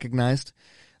or recognized.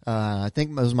 I think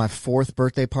it was my 4th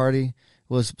birthday party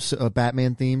was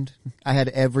Batman themed. I had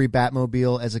every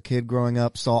Batmobile as a kid growing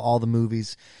up. Saw all the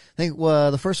movies. I think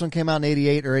the first one came out in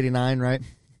 '88 or '89, right?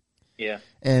 Yeah,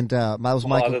 and I was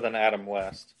Michael. Other than Adam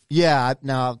West. Yeah,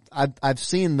 now I've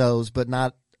seen those, but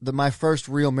not my first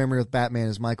real memory with Batman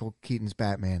is Michael Keaton's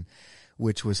Batman,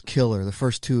 which was killer. The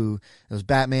first 2, it was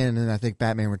Batman, and then I think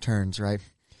Batman Returns, right?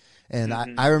 And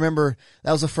I remember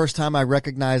that was the first time I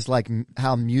recognized like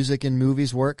how music in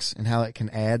movies works and how it can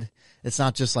add. It's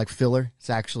not just like filler; it's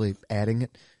actually adding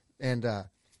it. And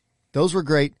those were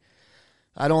great.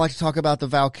 I don't like to talk about the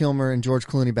Val Kilmer and George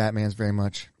Clooney Batmans very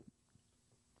much.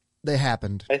 They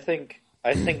happened. I think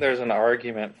there's an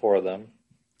argument for them.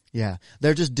 Yeah,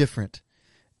 they're just different.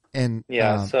 And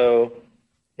yeah, so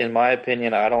in my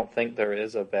opinion, I don't think there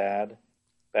is a bad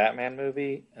Batman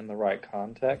movie in the right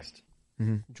context.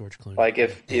 George Clooney. Like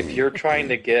if you're trying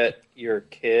to get your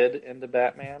kid into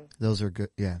Batman, those are good.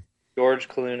 Yeah, George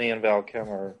Clooney and Val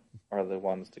Kilmer are the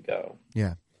ones to go.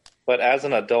 Yeah, but as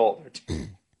an adult,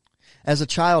 as a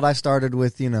child, I started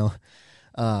with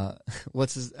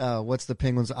what's the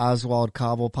Penguin's Oswald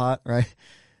Cobblepot, right?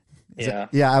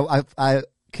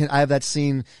 I have that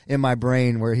scene in my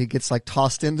brain where he gets like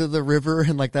tossed into the river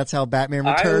and like that's how Batman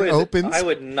Return opens. I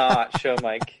would not show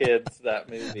my kids that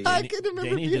movie. I can remember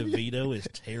Danny DeVito is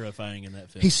terrifying in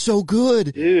that film. He's so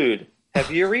good, dude.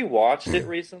 Have you rewatched it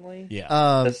recently? Yeah.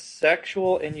 The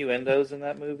sexual innuendos in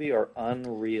that movie are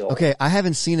unreal. Okay, I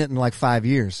haven't seen it in like 5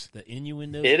 years. The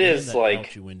innuendos. It is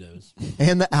like windows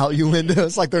and the out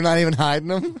windows. Like they're not even hiding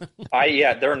them.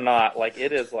 They're not. Like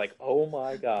it is like, oh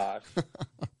my gosh.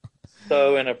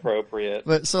 So inappropriate.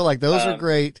 But so like those are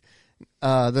great.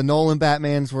 The Nolan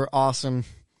Batmans were awesome.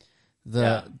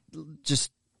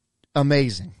 Just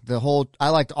amazing. I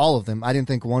liked all of them. I didn't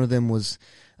think one of them was.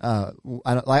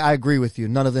 I agree with you.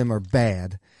 None of them are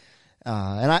bad.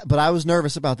 But I was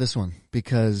nervous about this one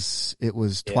because it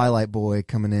was Twilight Boy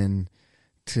coming in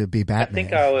to be Batman. I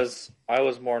think I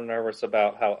was more nervous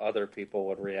about how other people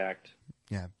would react.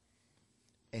 Yeah.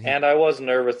 And I was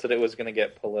nervous that it was going to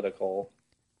get political.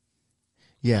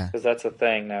 Yeah, because that's a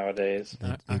thing nowadays.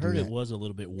 I heard it was a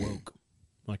little bit woke,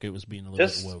 like it was being a little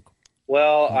bit woke.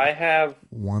 Well, I've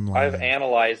I've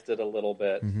analyzed it a little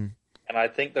bit, and I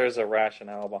think there's a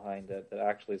rationale behind it that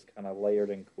actually is kind of layered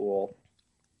and cool,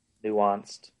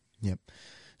 nuanced. Yep.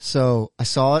 So I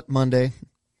saw it Monday,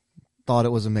 thought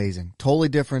it was amazing. Totally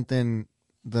different than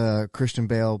the Christian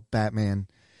Bale Batman.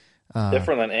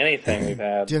 Different than anything we've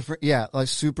had. Different, yeah, like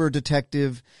super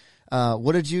detective.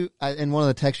 What did you? In one of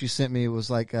the texts you sent me, it was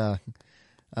like, it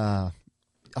was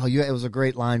a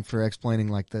great line for explaining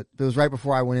like that. It was right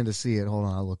before I went in to see it. Hold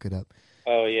on, I'll look it up.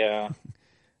 Oh yeah.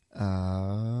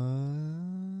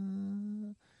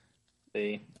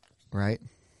 See. Right.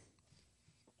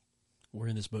 We're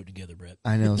in this boat together, Brett.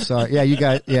 I know. Sorry. Yeah, you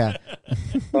guys. Yeah.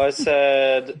 Well, I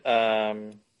said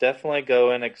definitely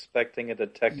go in expecting a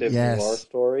detective noir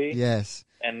story. Yes.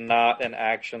 And not an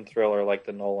action thriller like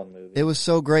the Nolan movie. It was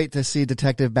so great to see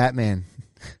Detective Batman.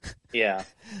 Yeah.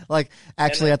 Like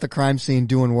actually at the crime scene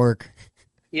doing work.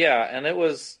 Yeah, and it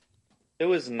was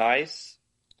nice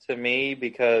to me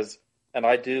because, and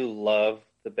I do love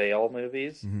the Bale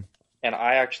movies, and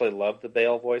I actually love the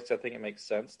Bale voice. I think it makes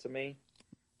sense to me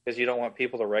because you don't want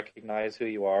people to recognize who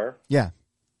you are. Yeah.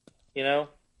 You know,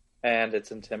 and it's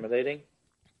intimidating.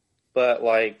 but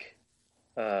like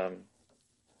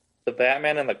the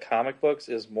Batman in the comic books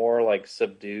is more like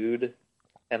subdued,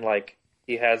 and like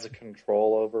he has a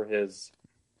control over his.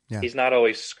 Yeah. He's not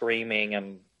always screaming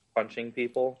and punching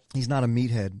people. He's not a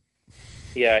meathead.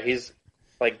 Yeah, he's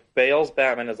like Bale's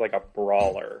Batman is like a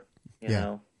brawler, you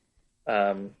Yeah.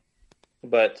 know.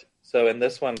 But so in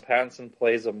this one, Pattinson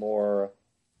plays a more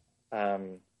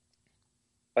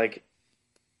like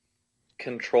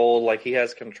controlled, like he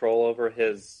has control over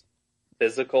his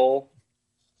physical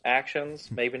actions,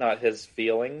 maybe not his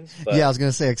feelings. But Yeah, I was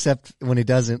gonna say, except when he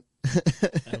doesn't. I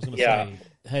was going to Yeah. say,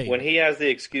 hey, when he has the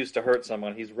excuse to hurt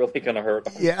someone, he's really going to hurt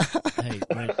them. Yeah. hey,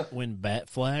 when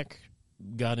Batflack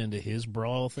got into his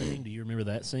brawl thing, do you remember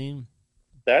that scene?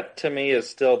 That to me is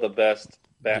still the best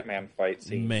Batman fight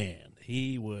scene. Man,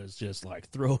 he was just like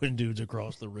throwing dudes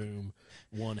across the room,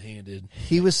 one-handed.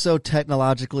 He was so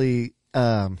technologically.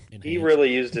 And He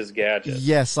really used his gadget.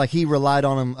 Yes, like he relied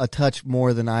on him a touch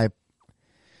more than I.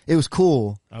 It was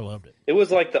cool. I loved it. It was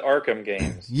like the Arkham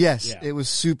games. Yes, Yeah. it was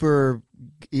super.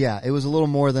 Yeah, it was a little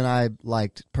more than I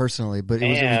liked personally, but it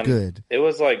was And good. it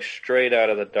was like straight out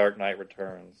of the Dark Knight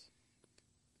Returns.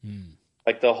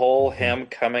 Like the whole him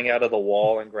coming out of the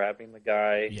wall and grabbing the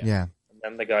guy. Yeah. Yeah. And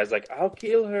then the guy's like, I'll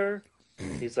kill her.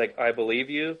 He's like, I believe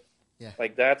you. Yeah.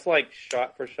 Like that's like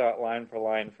shot for shot, line for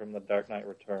line from the Dark Knight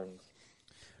Returns.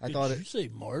 I thought Did it. you say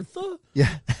Martha?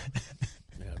 Yeah.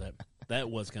 Yeah, that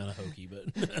was kind of hokey,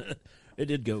 but it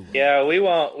did go well. Yeah, we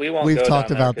won't We've go talked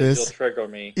down there about 'cause this. You'll trigger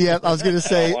me. Yeah, I was gonna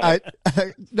say. I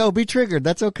No, be triggered.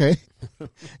 That's okay.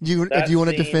 Do you That want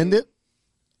to scene- defend it?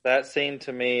 That scene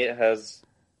to me has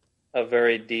a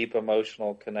very deep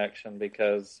emotional connection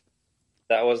because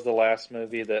that was the last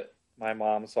movie that my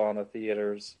mom saw in the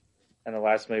theaters and the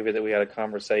last movie that we had a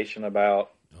conversation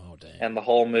about. Oh, dang. And the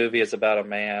whole movie is about a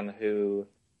man who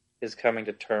is coming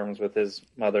to terms with his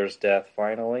mother's death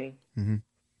finally. Mhm.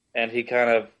 And he kind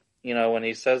of, when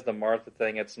he says the Martha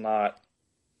thing, it's not,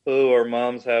 ooh, our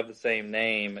moms have the same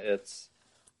name. It's,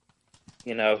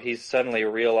 he suddenly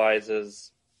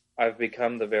realizes, I've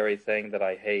become the very thing that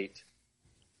I hate.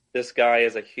 This guy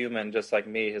is a human just like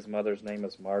me. His mother's name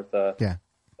is Martha. Yeah.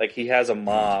 Like he has a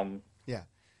mom. Yeah.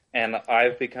 And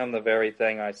I've become the very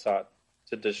thing I sought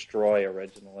to destroy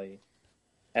originally.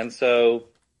 And so,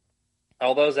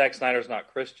 although Zack Snyder's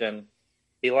not Christian,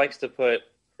 he likes to put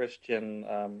Christian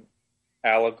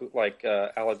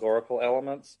allegorical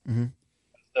elements. Mhm.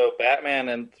 So Batman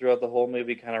and throughout the whole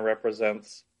movie kind of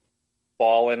represents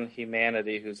fallen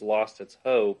humanity who's lost its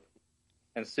hope,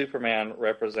 and Superman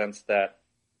represents that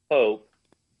hope.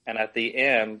 And at the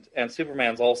end, and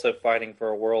Superman's also fighting for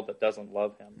a world that doesn't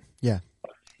love him. Yeah.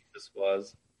 Like Jesus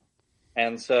was.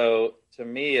 And so, to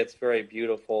me, it's very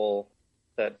beautiful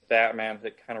that Batman,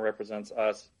 that kind of represents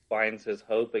us, finds his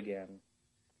hope again.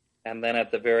 And then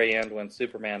at the very end, when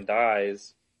Superman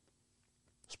dies,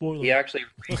 Spoiler. he actually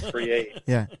recreates.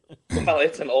 Yeah. Well,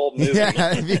 it's an old movie.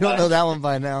 Yeah. If you don't know that one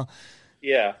by now.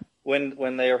 Yeah.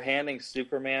 When they are handing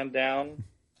Superman down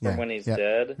from Yeah, when he's yeah,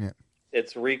 dead, yeah.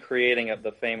 it's recreating of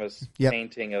the famous Yep.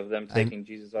 painting of them taking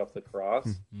Jesus off the cross.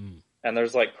 Mm. And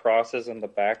there's like crosses in the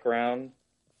background.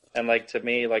 And like to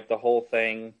me, like the whole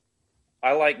thing,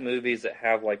 I like movies that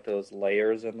have like those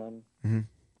layers in them. Mhm.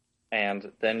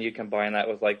 And then you combine that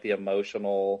with like the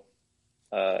emotional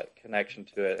connection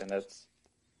to it, and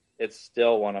it's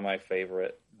still one of my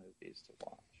favorite movies to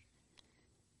watch.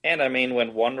 And I mean,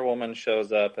 when Wonder Woman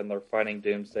shows up and they're fighting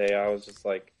Doomsday, I was just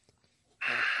like,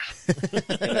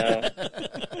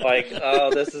 like,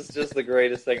 oh, this is just the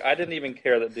greatest thing. I didn't even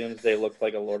care that Doomsday looked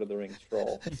like a Lord of the Rings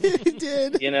troll, He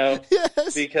did.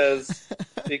 Yes. because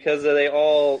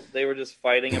they were just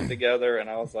fighting him together, and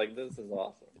I was like, this is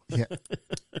awesome. Yeah.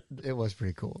 It was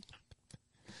pretty cool.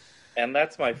 And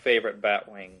that's my favorite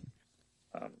Batwing,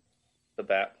 the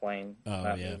Bat plane in Oh,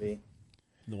 that yeah. movie.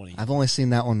 The one he- I've only seen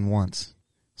that one once,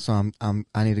 so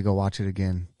I need to go watch it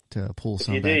again to pull If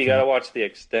some. you do, back you from got to it. watch the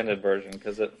extended version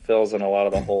because it fills in a lot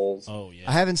of the holes. Oh, I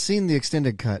yeah. haven't seen the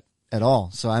extended cut at all,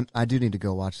 so I do need to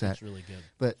go watch that. That's really good.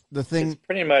 But the thing, It's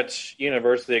pretty much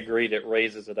universally agreed it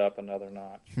raises it up another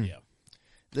notch. Yeah.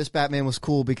 this Batman was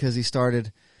cool because he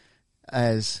started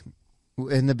as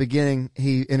in the beginning.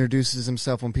 He introduces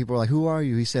himself when people are like, "Who are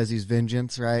you?" He says he's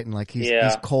vengeance, right? And like he's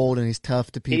cold and he's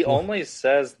tough to people. He only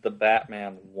says the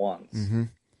Batman once. Mhm.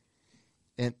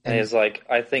 And And he's like,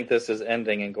 I think this is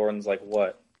ending. And Gordon's like,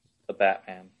 what? The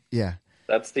Batman. yeah.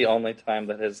 That's the only time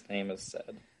that his name is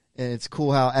said. And it's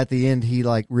cool how at the end he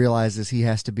like realizes he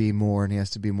has to be more and he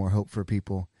has to be more hope for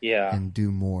people Yeah. and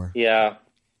do more. Yeah.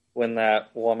 When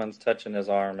that woman's touching his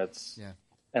arm, it's Yeah.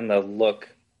 and the look.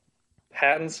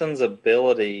 Pattinson's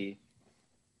ability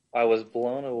I was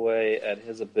blown away at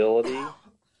his ability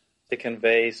to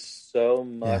convey so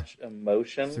much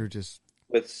emotion They're just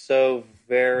with so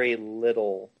very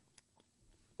little.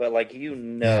 But like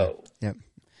Yep.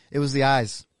 It was the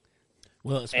eyes.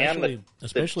 Well, and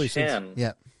especially the since chin.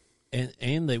 Yeah.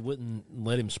 and they wouldn't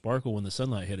let him sparkle when the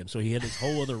sunlight hit him, so he had this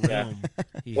whole other realm.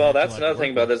 he Well, had to, that's like, another work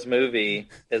thing about with. this movie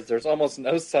is there's almost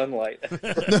no sunlight.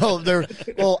 No, there.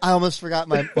 Well, I almost forgot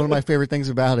one of my favorite things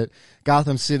about it.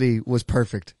 Gotham City was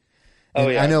perfect. Oh,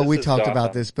 And yeah, I know this we is talked Gotham.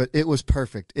 about this, but it was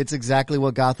perfect. It's exactly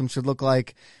what Gotham should look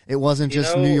like. It wasn't You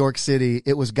just know- New York City.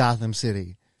 It was Gotham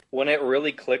City. When it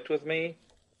really clicked with me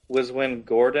was when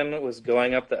Gordon was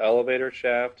going up the elevator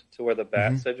shaft to where the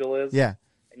bat sigil is. Yeah,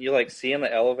 And you like see in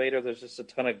the elevator there's just a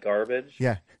ton of garbage.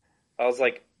 yeah. I was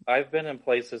like, I've been in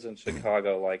places in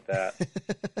Chicago like that.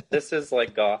 This is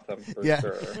like Gotham for Yeah,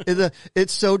 sure.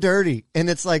 it's so dirty, and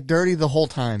it's like dirty the whole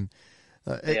time.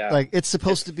 Yeah. Like it's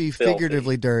supposed It's to be filthy.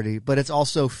 figuratively dirty, but it's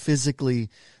also physically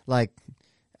like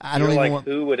I don't You're even like, want.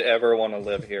 who would ever want to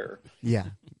live here? Yeah,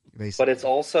 basically. But it's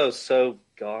also so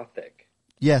gothic.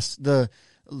 Yes,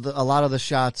 a lot of the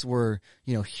shots were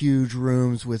huge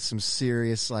rooms with some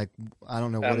serious like I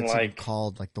don't know what And, it's even like-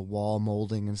 called, like the wall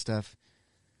molding and stuff.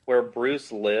 Where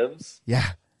Bruce lives, Yeah,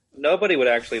 nobody would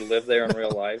actually live there in real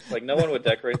life. Like, no one would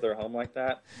decorate their home like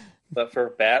that. But for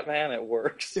Batman, it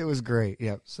works. it was great.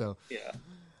 Yep. So, Yeah.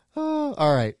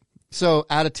 all right. So,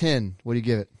 out of 10, what do you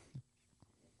give it?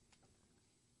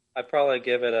 I'd probably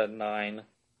give it a 9.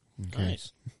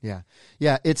 Nice. Yeah.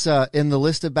 It's in the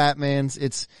list of Batmans.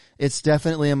 It's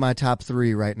definitely in my top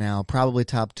 3 right now. Probably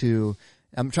top 2.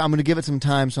 I'm going to give it some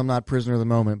time, so I'm not prisoner of the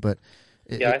moment. But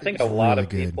I think a lot of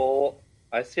people.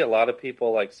 I see a lot of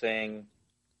people like saying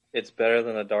it's better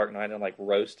than the Dark Knight and like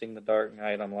roasting the Dark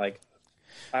Knight. I'm like,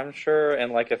 I'm sure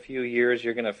in like a few years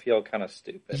you're gonna feel kind of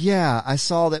stupid. Yeah, I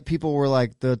saw that people were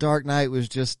like, the Dark Knight was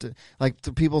just like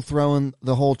the people throwing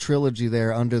the whole trilogy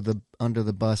there under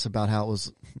the bus about how it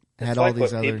was had It's all like these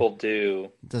what other. people do.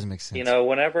 It doesn't make sense.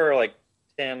 Whenever like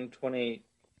 10, 20,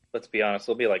 let's be honest,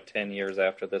 it'll be like 10 years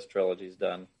after this trilogy's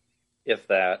done, if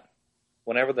that.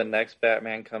 Whenever the next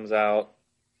Batman comes out,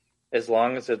 as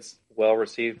long as it's well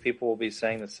received, people will be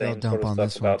saying the same They'll dump sort on of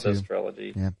this stuff one, about this too.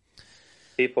 trilogy. Yeah.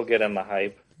 People get in the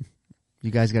hype. You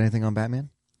guys got anything on Batman?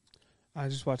 I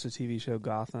just watched the TV show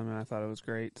Gotham, and I thought it was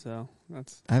great. So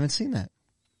that's I haven't seen that.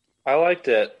 I liked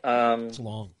it. It's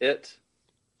long.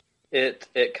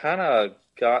 It kind of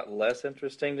got less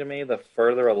interesting to me the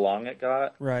further along it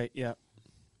got. right. Yeah.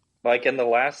 Like in the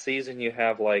last season, you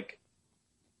have like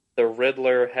the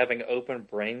Riddler having open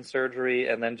brain surgery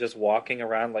and then just walking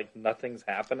around like nothing's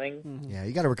happening. Mhm. Yeah,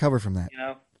 you got to recover from that. You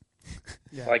know,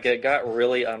 Yeah. like it got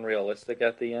really unrealistic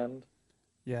at the end.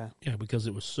 Yeah. Yeah, because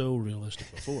it was so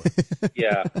realistic before.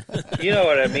 Yeah, you know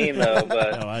what I mean though.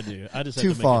 But No, I do. I just have Too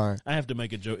to make far. I have to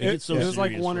make a joke. It It, gets so it was like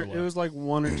serious one. for Or, a it while. was like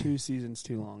 1 or 2 seasons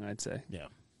too long. I'd say. Yeah.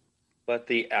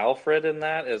 the Alfred in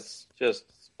that is just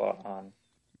spot on.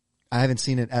 I haven't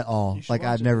seen it at all. You should Like watch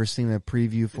I've it. never seen a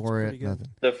preview for pretty it. good. Nothing.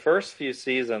 The first few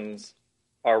seasons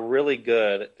are really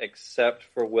good, except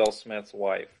for Will Smith's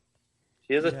wife.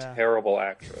 She is a Yeah. terrible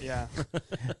actress. Yeah. You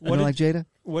What know, did, like Jada?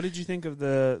 what did you think of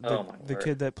the Oh, my the word.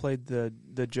 kid that played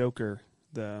the Joker?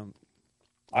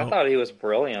 I thought he was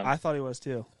brilliant. I thought he was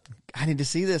too. I need to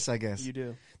see this. I guess You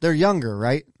do. they're younger,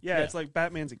 right? Yeah, Yeah. it's like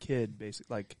Batman's a kid,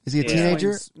 basically. Like Is he a Yeah.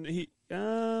 teenager? He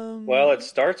Well, it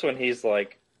starts when he's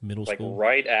like Middle school.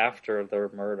 right after they're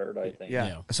murdered, I think. Yeah.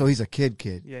 Yeah. So he's a kid.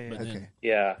 Yeah, But yeah. then Okay,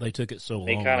 Yeah. they took it so long.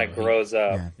 He kind of though. grows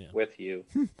up Yeah. with you.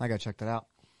 I gotta check that out.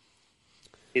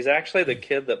 He's actually the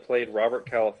kid that played Robert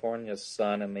California's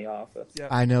son in The Office. Yeah.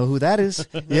 I know who that is.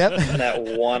 Yep, In that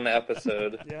one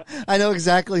episode. Yeah. I know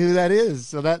exactly who that is.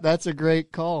 So that's a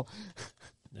great call.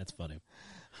 That's funny.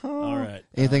 All right.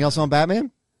 Anything else on Batman?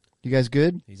 You guys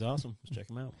good? He's awesome. Let's check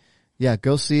him out. Yeah,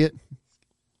 go see it.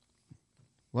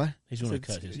 What? He's going to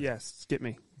cut his. Yes, skip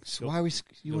me. So why are we?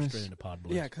 You Go want straight to? into Pod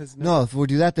Blitz. Yeah, because No, if we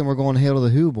do that, then we're going to Hail to the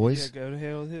Who, Yeah, boys. go to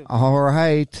hell with it. All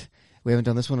right. We haven't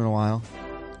done this one in a while.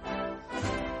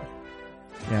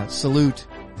 Yeah, salute.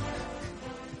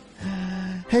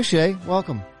 Hey, Shay,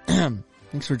 welcome.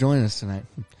 Thanks for joining us tonight.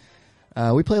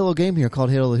 We play a little game here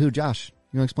called Hail to the Who. Josh,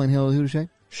 you want to explain Hail to the Who to Shay?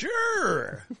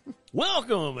 Sure.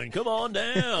 Welcome and come on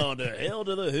down to Hell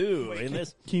to the Who. And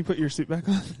this, Can you put your suit back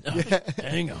on?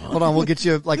 hang on. Hold on, we'll get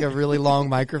you like a really long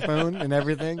microphone and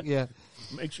everything. Yeah.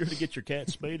 Make sure to get your cat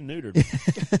spayed and neutered.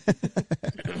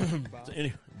 So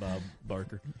anyway, Bob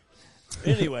Barker.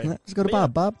 Anyway, Let's go to yeah,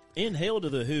 Bob. Bob, In Hail to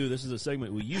the Who, this is a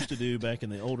segment we used to do back in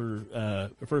the older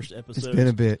first episodes. it's been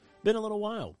a bit. Been a little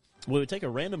while. We would take a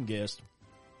random guest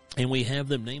and we have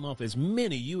them name off as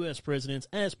many U.S. presidents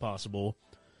as possible.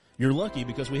 You're lucky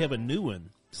because we have a new one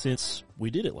since we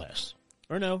did it last.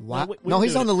 Or no. Wow. we No, were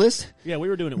he's doing on the it- list. Yeah, we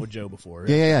were doing it with Joe before.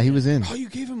 Yeah, he was in. Oh, you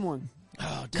gave him one.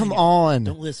 Oh, dang Come it. on.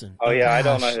 Don't listen. Oh yeah, I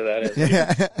don't know gosh. who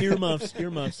that is. Earmuffs,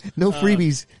 earmuffs. No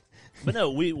freebies. But no,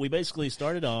 we basically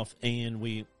started off and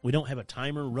we don't have a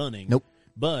timer running. Nope.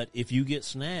 But if you get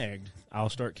snagged, I'll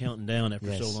start counting down after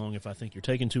Yes. so long if I think you're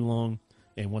taking too long.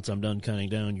 And once I'm done counting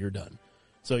down, you're done.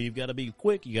 So you've got to be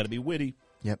quick, you got to be witty,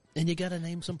 Yep. and you got to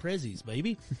name some prezzies,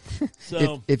 baby.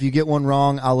 So If you get one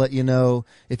wrong, I'll let you know.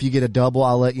 If you get a double,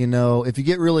 I'll let you know. If you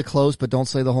get really close but don't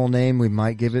say the whole name, we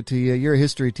might give it to you. You're a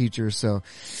history teacher, so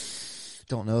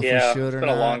don't know if Yeah, we should it's or been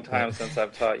not. a long time but- since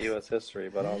I've taught U.S. history,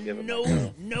 but I'll give it. my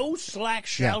go. no slack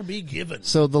shall be given.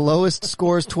 So the lowest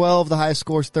score is 12. The highest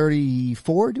score is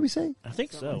 34, do we say? I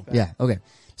think so. Yeah, okay.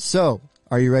 So,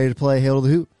 are you ready to play Hail to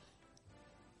the Hoot?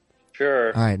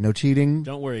 Sure. All right, no cheating.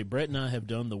 Don't worry, Brett and I have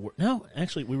done the work. No,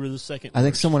 actually, we were the second. I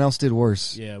think worst. someone else did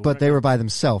worse. Yeah, we're but not they gonna- were by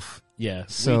themselves, Yeah,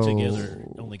 So- we together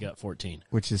only got 14.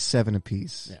 which is 7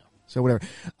 apiece. Yeah. So whatever.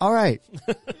 All right.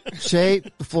 Shay,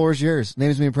 the floor is yours. Name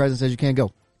as many presidents as you can.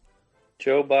 Go.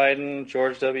 Joe Biden,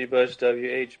 George W. Bush,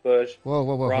 W.H. Bush,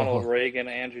 Whoa. Ronald Reagan,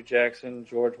 Andrew Jackson,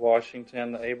 George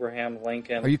Washington, Abraham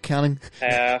Lincoln, Are you counting?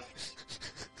 Taft,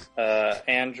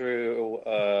 Andrew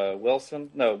Wilson.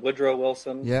 No, Woodrow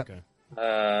Wilson. Yep. Okay.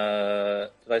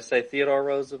 Did I say Theodore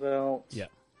Roosevelt? Yeah.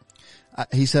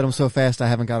 He said them so fast I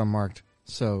haven't got them marked.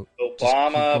 So just keep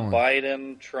Obama, going.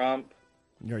 Biden, Trump,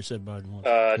 You already said Biden once.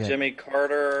 Yeah. Jimmy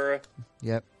Carter,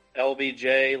 Yep.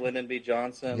 LBJ, Lyndon B.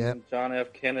 Johnson, Yep. John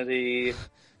F. Kennedy.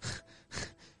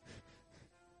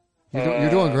 You're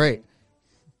doing great.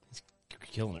 You're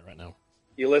killing it right now.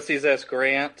 Ulysses S.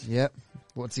 Grant. Yep.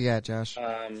 What's he at, Josh?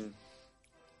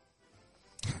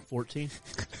 14?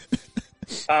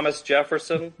 Thomas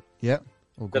Jefferson. Yep.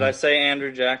 Oh, Did I say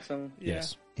Andrew Jackson? Yeah.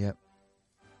 Yes. Yep.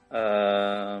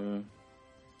 Um,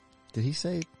 Did he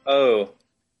say? oh,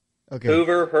 Okay.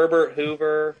 Hoover, Herbert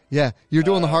Hoover, Yeah, you're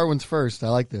doing the hard ones first. I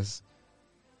like this.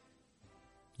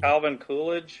 Calvin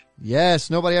Coolidge. Yes,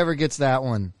 nobody ever gets that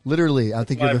one. Literally, I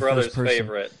think My you're the brother's first person.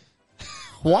 favorite.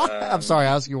 Why? I'm sorry.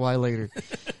 I'll ask you why later.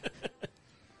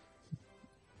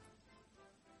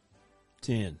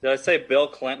 10. Did I say Bill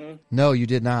Clinton? No, you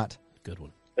did not. Good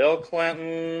one. Bill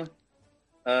Clinton.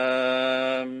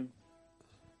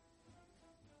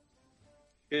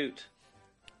 Shoot.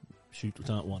 Shoot,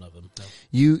 not one of them. No.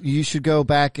 You should go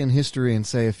back in history and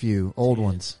say a few old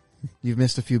ones. You've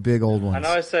missed a few big old I ones.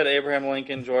 know I said Abraham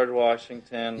Lincoln, George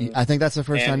Washington. I think that's the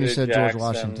first time you Andrew said Jackson,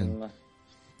 George Washington.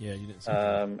 Yeah, you didn't say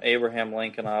him. Abraham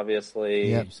Lincoln,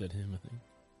 obviously. Yep. You said him,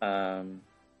 I think.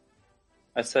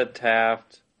 I said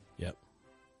Taft. Yep.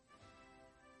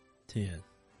 10.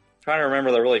 Trying to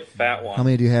remember the really fat one. How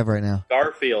many do you have right now?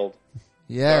 Garfield.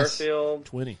 Yes, Garfield.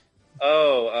 20.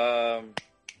 Oh,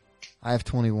 I have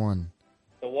 21.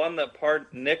 the one that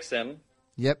Nixon.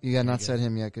 Yep, you have not said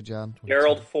him yet. Good job.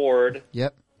 Gerald Ford.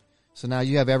 Yep. So now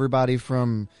you have everybody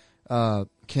from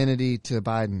Kennedy to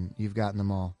Biden. You've gotten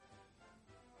them all.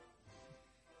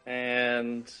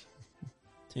 And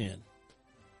 10.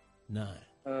 9.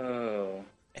 oh,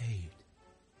 8.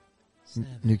 7.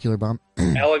 Nuclear bomb.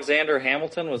 Alexander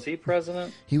Hamilton, was he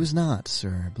president? He was not,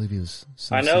 sir. I believe he was.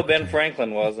 some I know Ben secretary.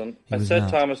 Franklin wasn't. He I was said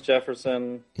not. Thomas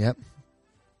Jefferson. Yep.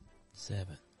 7.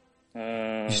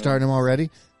 You starting him already?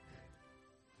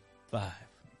 5.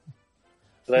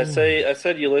 Did I say? I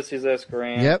said Ulysses S.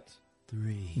 Grant. Yep.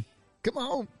 3. Come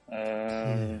on.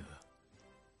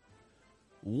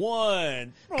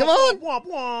 1. Come on. Womp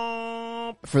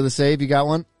womp. For the save, you got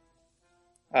one?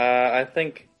 I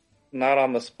think not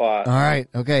on the spot. All right.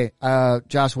 Okay.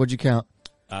 Josh, what'd you count?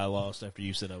 I lost after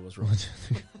you said I was wrong.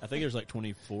 I think it was like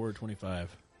 24 or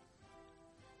 25.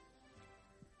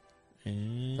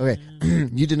 And Okay.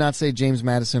 You did not say James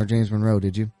Madison or James Monroe,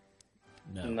 did you?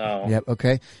 No. No. Yep.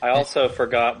 Okay. I also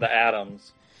forgot the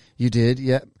Adams. You did.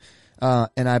 Yep.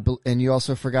 And you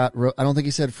also forgot. I don't think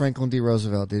he said Franklin D.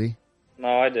 Roosevelt, did he?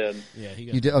 No, I did. Yeah, he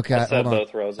got You did. Okay. I said hold on.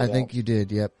 both Roosevelts. I think you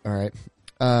did. Yep. All right.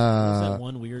 What's that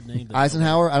one weird name? that-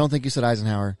 Eisenhower. I don't think you said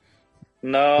Eisenhower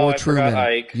No, or I Truman. forgot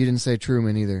Ike. You didn't say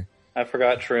Truman either. I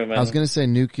forgot Truman. I was going to say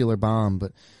nuclear bomb,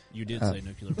 but You did say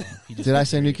nuclear bomb. He just did I didn't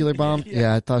say hear you. nuclear bomb?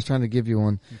 Yeah, I thought I was trying to give you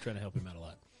one. You're trying to help him out a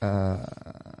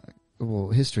lot. Well,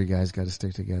 history guys got to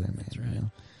stick together, man. That's right. You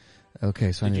know?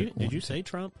 Okay, so I need Did you say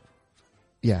Trump?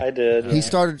 Yeah, I did. He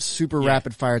started super Yeah.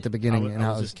 rapid fire at the beginning, and I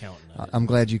was just counting. I didn't- I'm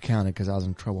glad you counted because I was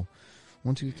in trouble.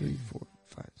 1, 2, 3, 4,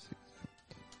 5, 6, 7,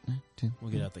 8, 9, 10.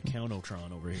 We'll get out the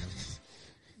Countotron over here.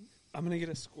 I'm gonna get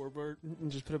a scoreboard and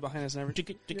just put it behind us. Never.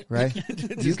 Right?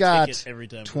 Just You got tick it every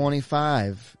time.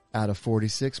 25 out of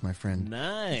 46, my friend.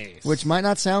 Nice. Which might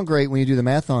not sound great when you do the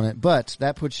math on it, but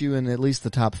that puts you in at least the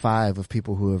top 5 of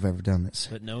people who have ever done this.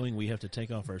 But knowing we have to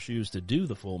take off our shoes to do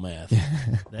the full math,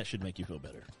 that should make you feel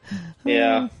better.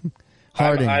 Yeah.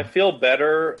 Harding. I feel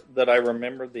better that I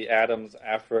remembered the atoms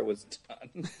after it was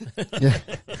done. Yeah.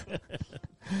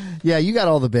 Yeah, you got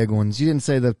all the big ones. You didn't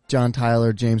say the John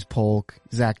Tyler, James Polk,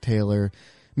 Zach Taylor,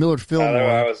 Millard I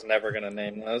Fillmore. was never going to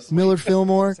name those. Millard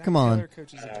Fillmore? Zach Come on. Taylor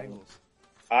coaches the Bengals.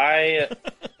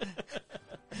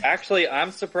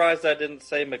 I'm surprised I didn't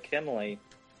say McKinley.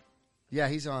 Yeah,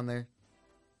 he's on there.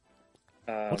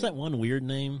 What's that one weird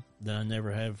name that I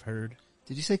never have heard?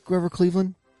 Did you say Grover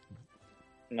Cleveland?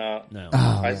 No. No.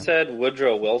 Oh, I yeah. said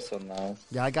Woodrow Wilson, though.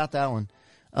 Yeah, I got that one.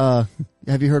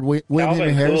 Have you heard William Henry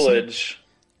Calvin Harrison? Coolidge.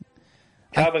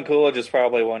 Calvin Coolidge is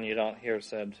probably one you don't hear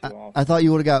said too often. I thought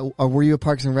you would have got. Or were you a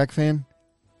Parks and Rec fan?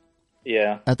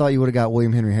 Yeah. I thought you would have got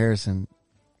William Henry Harrison.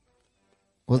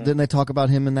 Well, didn't they talk about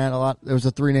him in that a lot? There was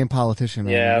a 3-name politician.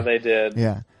 Yeah, right? they did.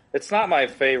 Yeah, It's not my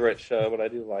favorite show, but I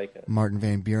do like it. Martin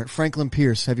Van Buren, Franklin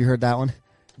Pierce. Have you heard that one?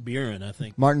 Buren, I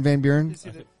think. Martin Van Buren?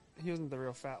 He wasn't the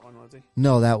real fat one, was he?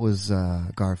 No, that was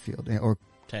Garfield. Or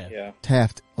Taft. Yeah.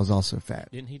 Taft was also fat.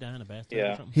 Didn't he die in a bathtub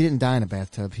Yeah. or something? He didn't die in a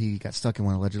bathtub. He got stuck in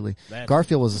one allegedly. Bad.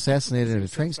 Garfield was assassinated at a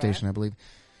train station, I believe.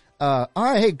 All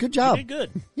right, hey, good job. You did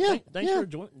good. Yeah, Thanks yeah.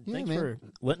 for thanks man. for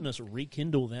letting us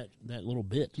rekindle that little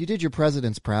bit. You did your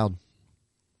presidents proud.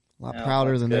 A lot Yeah,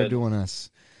 prouder that's than they're good. doing us.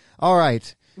 All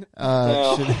right.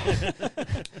 Oh.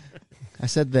 I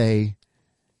said they.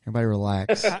 Everybody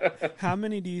relax. How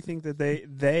many do you think that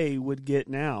they would get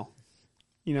now?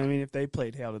 You know what I mean? If they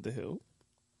played Hail to the Who.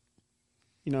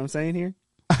 You know what I'm saying here?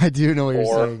 I do know what you're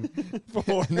 4. saying.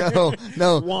 Four.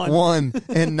 No, One. one,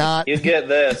 and not You get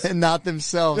this. and not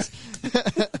themselves.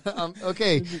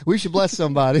 Okay, we should bless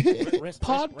somebody.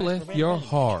 Pod bless your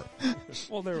heart.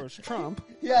 Well, there was Trump.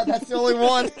 Yeah, that's the only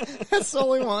one. That's the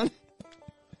only one.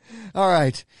 All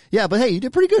right. Yeah, but hey, you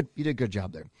did pretty good. You did a good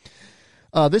job there.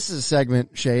 This is a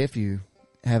segment, Shay, if you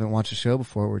haven't watched the show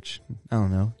before, which, I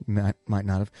don't know, you might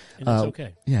not have. And it's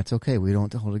okay. Yeah, it's okay. We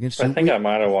don't hold it against you. I think I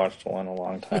might have watched one a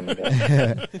long time ago.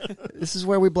 This is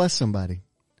where we bless somebody,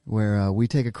 where we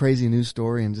take a crazy news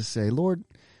story and just say, Lord,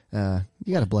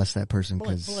 you got to bless that person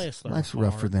because Bless their life's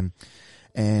rough heart. for them.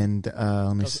 And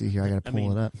let me see here. I got to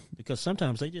pull it up. Because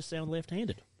sometimes they just sound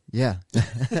left-handed. Yeah.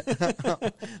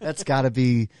 That's got to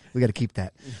be, we got to keep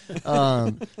that.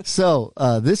 So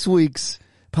this week's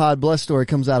Pod Bless story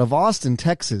comes out of Austin,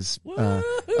 Texas.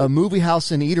 A movie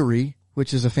house and eatery,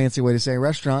 which is a fancy way to say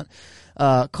restaurant,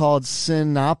 called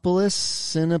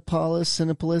Cinepolis,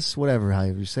 whatever,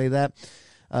 however you say that.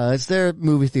 It's their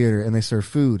movie theater and they serve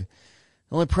food.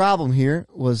 The only problem here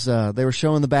was they were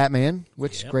showing The Batman,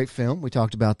 which Yep. great film. We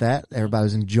talked about that. Everybody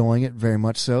was enjoying it very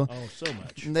much so. Oh, so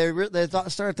much. And they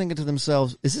started thinking to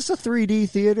themselves, is this a 3D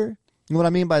theater? And what I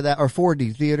mean by that, or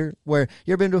 4D theater, where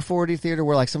you ever been to a 4D theater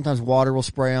where like sometimes water will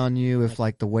spray on you if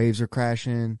like the waves are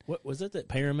crashing? What was that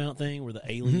Paramount thing where the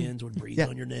aliens would breathe Yeah.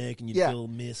 on your neck and you'd Yeah. feel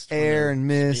mist, from Air their and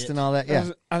mist spit? and all that. I Yeah.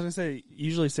 was gonna say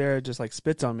usually Sarah just like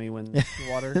spits on me when the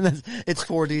water. And it's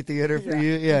 4D theater for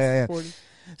you. it's Yeah. 40.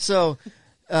 So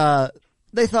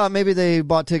they thought maybe they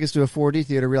bought tickets to a 4D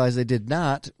theater, realized they did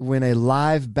not when a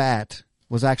live bat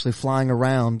was actually flying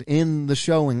around in the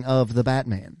showing of The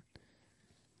Batman.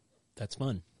 That's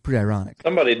fun. Pretty ironic.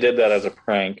 Somebody did that as a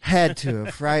prank. Had to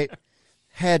have, right?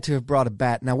 Had to have brought a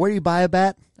bat. Now, where do you buy a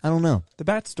bat? I don't know. The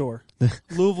Bat Store,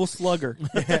 Louisville Slugger.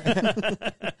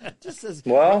 Just says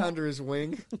Well- under his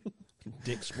wing.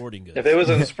 Dick's Sporting Goods. If it was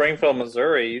in Springfield,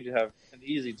 Missouri, you'd have an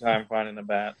easy time finding a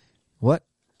bat. What?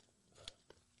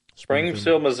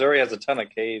 Springfield, Missouri has a ton of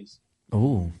caves.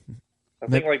 Oh, I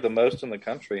think like the most in the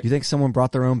country. you think someone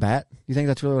brought their own bat? You think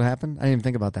that's really what happened? I didn't even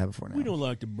think about that before now. We don't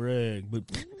like to brag, but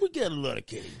we got a lot of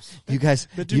caves. You guys,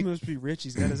 The dude you, must be rich.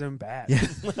 He's got his own bat.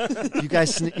 you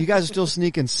guys are still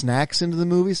sneaking snacks into the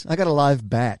movies. I got a live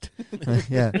bat.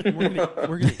 Yeah,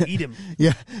 We're gonna eat him.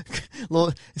 yeah.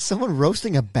 Well, is someone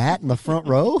roasting a bat in the front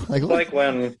row? Like, It's like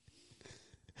when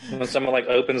someone like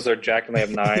opens their jacket and they have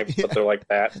knives, but they're like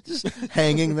bats. just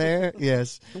hanging there?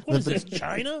 Yes. What is this,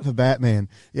 China? The Batman.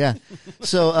 Yeah.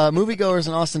 So moviegoers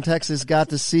in Austin, Texas got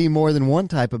to see more than one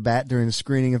type of bat during the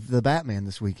screening of The Batman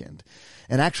this weekend.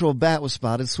 An actual bat was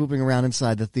spotted swooping around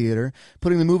inside the theater,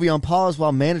 putting the movie on pause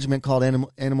while management called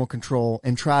animal control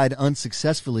and tried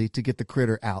unsuccessfully to get the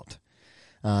critter out.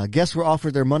 Guests were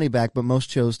offered their money back, but most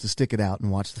chose to stick it out and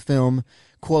watch the film,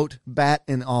 quote, bat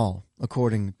and all,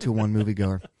 according to one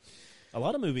moviegoer. A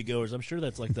lot of moviegoers, I'm sure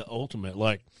that's like the ultimate.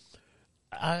 Like,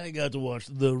 I got to watch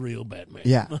the real Batman.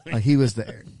 Yeah, like he was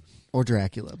there, or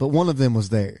Dracula, but one of them was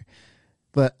there.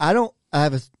 But I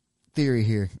have a theory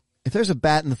here. If there's a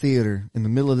bat in the theater in the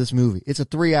middle of this movie, it's a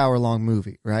 3-hour long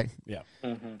movie, right? Yeah.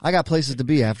 I got places to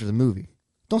be after the movie.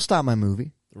 Don't stop my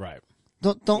movie. Right.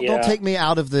 Don't Yeah. take me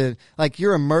out of the, like,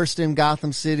 you're immersed in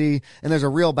Gotham City and there's a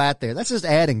real bat there. That's just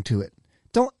adding to it.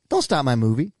 Don't stop my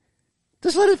movie.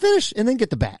 Just let it finish and then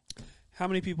get the bat. How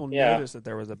many people Yeah. noticed that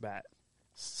there was a bat?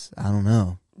 I don't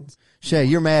know. Shay,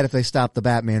 you're mad if they stop the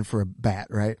Batman for a bat,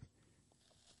 right?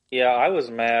 Yeah, I was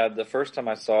mad the first time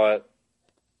I saw it.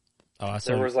 Oh, I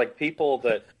saw. There was like people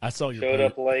that I saw your showed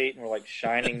post. up late and were like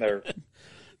shining their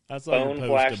I saw your phone post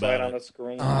flashlight about on the it.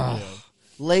 screen. Yeah.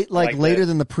 Like later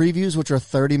than the previews, which are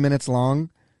 30 minutes long.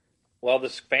 Well, the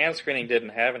fan screening didn't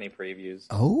have any previews.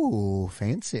 Oh,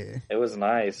 fancy. It was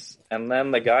nice. And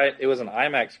then the guy, it was an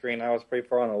IMAX screen. I was pretty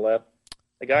far on the left.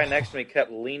 The guy next to me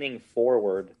kept leaning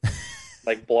forward,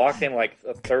 like blocking like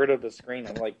a third of the screen.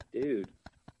 I'm like, dude.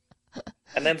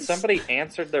 And then somebody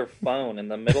answered their phone in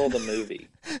the middle of the movie.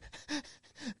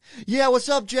 Yeah, what's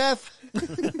up, Jeff?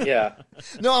 Yeah.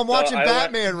 No, I'm watching I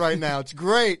Batman right now. It's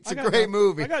great. It's I a got great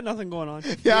movie. I got nothing going on.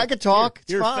 Yeah, I could talk.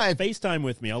 It's Here, fine. FaceTime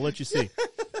with me. I'll let you see.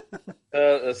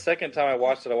 The second time I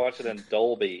watched it in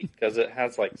Dolby because it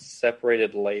has like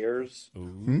separated layers.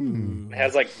 Ooh, It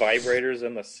has like vibrators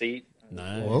in the seat.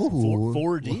 nice. Whoa.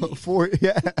 4D.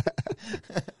 Yeah.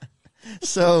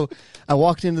 So I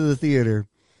walked into the theater,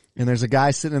 and there's a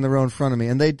guy sitting in the row in front of me,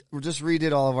 and they just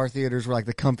redid all of our theaters were like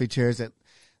the comfy chairs that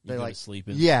they You go like to sleep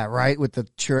in. Yeah, right, with the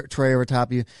tray over top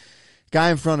of you. Guy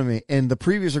in front of me, and the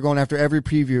previews are going after every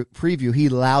preview. He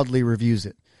loudly reviews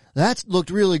it. That looked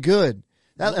really good.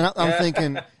 I'm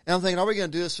thinking, are we going to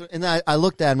do this? And then I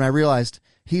looked at him and I realized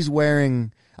he's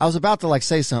wearing. I was about to like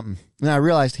say something, and I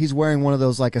realized he's wearing one of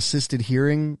those like assisted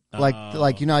hearing,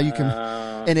 like you know how you can.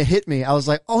 And it hit me. I was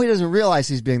like, oh, he doesn't realize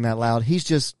he's being that loud. He's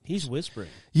whispering.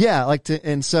 yeah,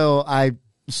 and so I'm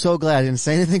so glad I didn't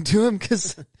say anything to him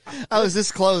because I was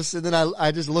this close, and then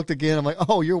I just looked again. I'm like,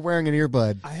 oh, you're wearing an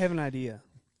earbud. I have an idea.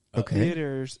 Okay.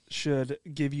 Theaters should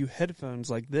give you headphones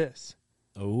like this,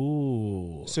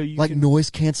 Oh, so you Like can noise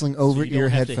canceling over you don't ear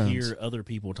have headphones, to hear other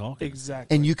people talking.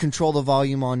 exactly and you control the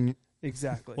volume on.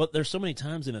 exactly. Well, there's so many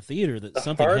times in a theater that The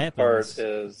something hard happens part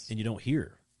is and you don't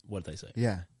hear what they say.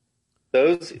 Yeah,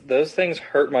 those things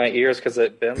hurt my ears because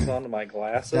it bends onto my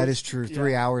glasses. that is true. Yeah.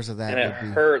 3 hours of that and it would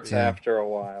be, hurts yeah. after a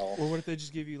while. Or what if they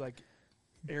just give you like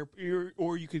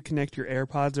or you could connect your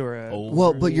AirPods or a Oh.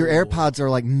 Well, but your Ooh. AirPods are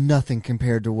like nothing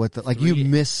compared to what you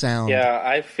miss sound. Yeah,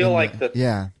 I feel in like that.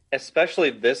 Yeah. Especially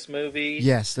this movie.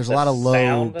 Yes, there's a the lot of low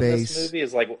sound in bass. this movie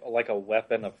is like a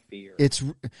weapon of fear.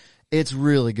 It's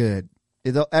really good.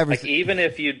 Like Everything. even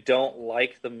if you don't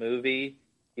like the movie,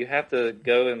 you have to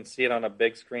go and see it on a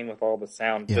big screen with all the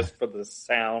sound Yeah. just for the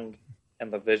sound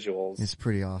and the visuals. It's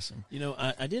pretty awesome. You know,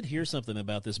 I did hear something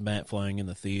about this bat flying in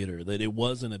the theater, that it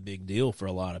wasn't a big deal for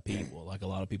a lot of people. Like, a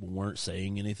lot of people weren't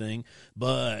saying anything.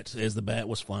 But as the bat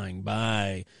was flying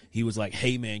by, he was like,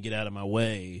 hey, man, get out of my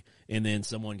way. And then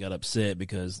someone got upset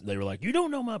because they were like, you don't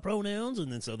know my pronouns.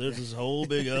 And then so there's this whole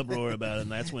big uproar about it.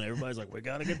 And that's when everybody's like, we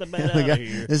got to get the bat out of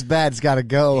here. This bad's got to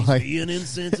go. Like Being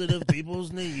insensitive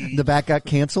people's needs. the bat got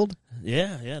canceled.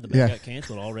 Yeah, the bat got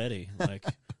canceled already. Like,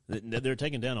 they're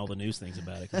taking down all the news things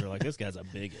about it because they're like, this guy's a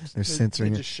bigot. They're they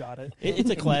censoring just it. shot it. It's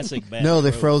a classic bat. No, they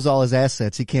trope. froze all his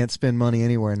assets. He can't spend money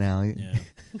anywhere now.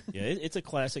 Yeah, it's a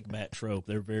classic bat trope.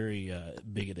 They're very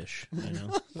bigotish, you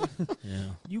know. Yeah,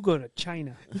 You go to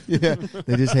China. Yeah,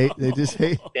 they just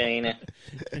hate. Dang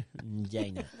it.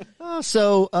 yeah. Oh,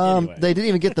 so Anyway. they didn't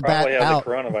even get the bat Probably has out.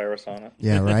 the coronavirus on it.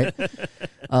 Yeah, right.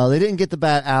 They didn't get the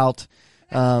bat out.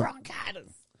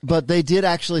 But they did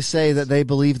actually say that they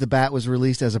believe the bat was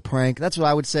released as a prank. That's what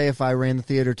I would say if I ran the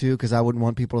theater too, because I wouldn't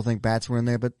want people to think bats were in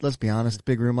there. But let's be honest,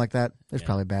 big room like that, there's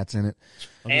probably bats in it.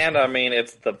 And I mean,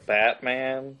 it's the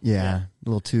Batman. Yeah, a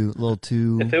little too.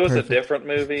 If it was perfect. a different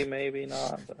movie, maybe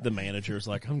not. The manager's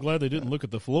like, I'm glad they didn't look at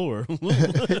the floor.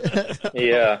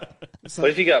 Yeah.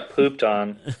 What if you got pooped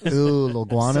on? Ooh, little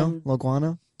guano, Some- little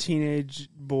guano. Teenage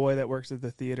boy that works at the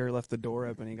theater left the door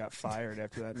open. He got fired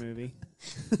after that movie.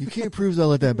 You can't prove they'll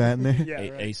let that bat in there. Yeah,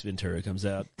 right. Ace Ventura comes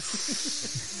out.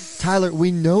 Tyler,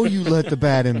 we know you let the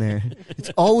bat in there. It's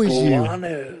always you.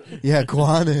 Guano. Yeah,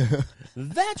 guano.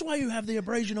 That's why you have the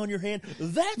abrasion on your hand.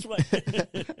 That's why.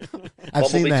 I've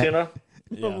seen Bumblebee that. tuna?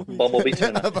 Yeah. Bumblebee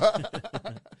tuna.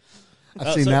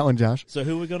 I've seen so- that one, Josh. So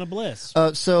who are we going to bless?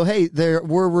 So hey, there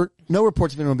were no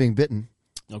reports of anyone being bitten.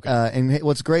 Okay. And hey,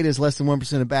 what's great is less than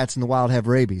 1% of bats in the wild have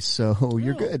rabies, so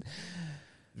you're Oh. good.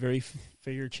 Very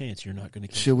fair chance you're not going to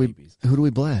kill Should we? babies. Who do we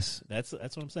bless? That's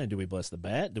what I'm saying. Do we bless the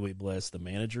bat? Do we bless the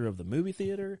manager of the movie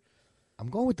theater? I'm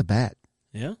going with the bat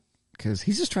Yeah, because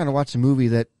he's just trying to watch a movie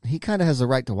that he kind of has the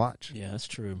right to watch. yeah, that's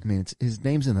true. I mean, his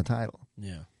name's in the title.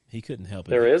 Yeah, he couldn't help it.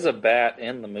 There is a bat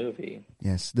in the movie.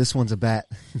 Yes, this one's a bat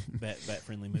bat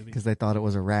friendly movie. because they thought it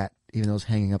was a rat, even though it was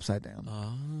hanging upside down.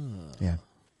 Ah, Yeah.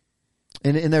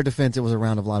 In their defense, it was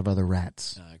around a lot of other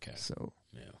rats, okay. so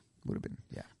Yeah, would have been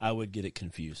I would get it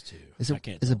confused too. Is I it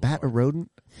can't is tell a bat a apart.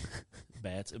 rodent?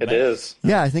 Bats? It is.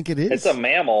 Yeah, I think it is. It's a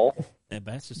mammal. A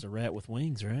bat's just a rat with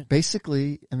wings, right?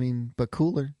 Basically, I mean, but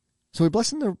cooler. So we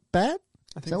blessing the bat?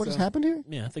 I Is think that what so. just happened here?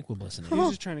 Yeah, I think we'll bless it. He was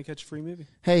just trying to catch a free movie.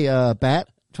 Hey, bat,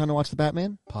 trying to watch the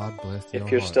Batman? Pod bless your If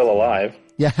you're heart. still alive.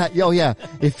 Yeah, oh yeah.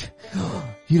 If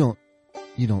you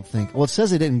don't think. Well, it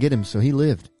says they didn't get him, so he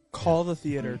lived. Call the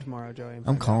theater tomorrow, Joey. and I'm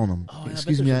find calling him. Oh, I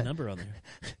Excuse bet me, there's a number on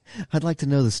there. I'd like to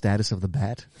know the status of the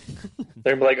bat.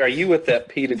 They're like, are you with that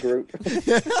PETA group?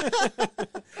 out.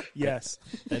 Yes.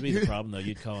 That'd be the problem, though.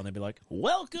 You'd call and they'd be like,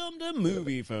 "Welcome to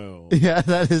Movie Phone." Yeah,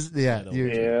 that is. Yeah, That'll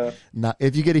you're- Yeah. Not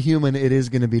if you get a human, it is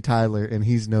going to be Tyler, and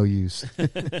he's no use.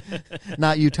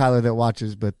 Not you, Tyler, that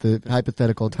watches, but the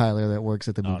hypothetical Tyler that works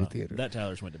at the Oh, movie no, theater. that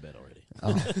Tyler's went to bed already.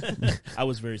 Oh. I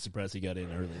was very surprised he got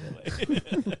in early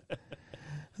that way.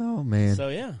 Oh man. So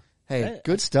yeah, Hey, I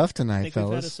good stuff I tonight, think we've had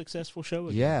a fellas. successful show.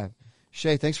 Again. Yeah,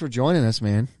 Shay, thanks for joining us,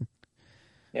 man.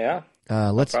 Yeah.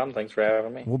 Let's Problem. Thanks for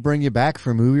having me. we'll bring you back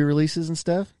for movie releases and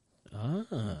stuff.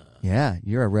 Ah, Yeah,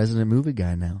 you're a resident movie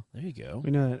guy now, there you go.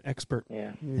 We know an expert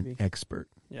Yeah. movie. an expert.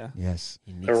 Yeah. Yes,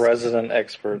 He A needs- resident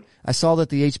expert. I saw that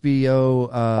the HBO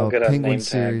I'll get a Penguin name tag.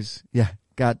 series,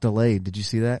 got delayed. Did you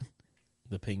see that?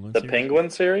 the Penguin. The series? Penguin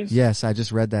series? Yes, I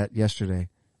just read that yesterday.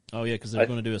 Oh yeah, because they're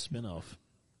going to do a spinoff.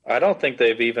 I don't think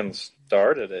they've even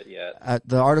started it yet.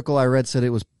 The article I read said it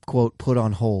was quote put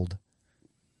on hold.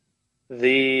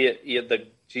 The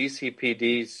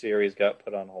GCPD series got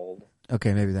put on hold,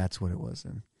 Okay, maybe that's what it was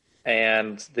then.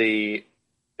 and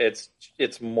it's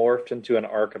morphed into an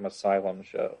Arkham Asylum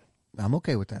show. I'm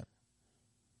okay with that.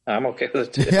 I'm okay with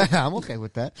it too. Yeah, I'm okay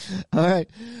with that. All right.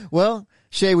 Well,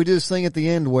 Shay, we do this thing at the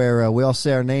end where we all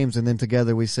say our names and then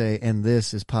together we say, and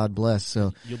this is Pod Bless.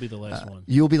 So You'll be the last one.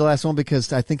 you'll be the last one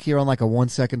because I think you're on like a 1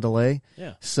 second delay.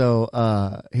 Yeah.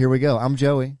 So here we go. I'm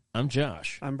Joey. I'm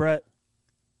Josh. I'm Brett.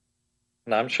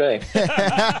 And I'm Shay.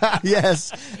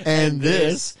 Yes. And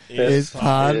this is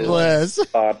Pod is Bless.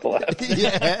 God bless.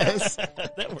 Yes.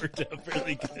 That worked out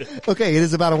really good. Okay, it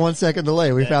is about a 1 second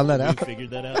delay. We found that we out.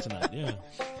 figured that out tonight. Yeah.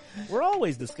 We're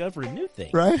always discovering new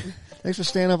things. Right? Thanks for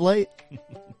staying up late.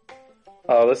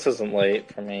 Oh, this isn't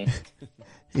late for me.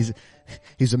 He's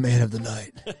a man of the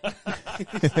night.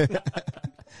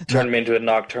 Turned me into a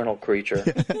nocturnal creature.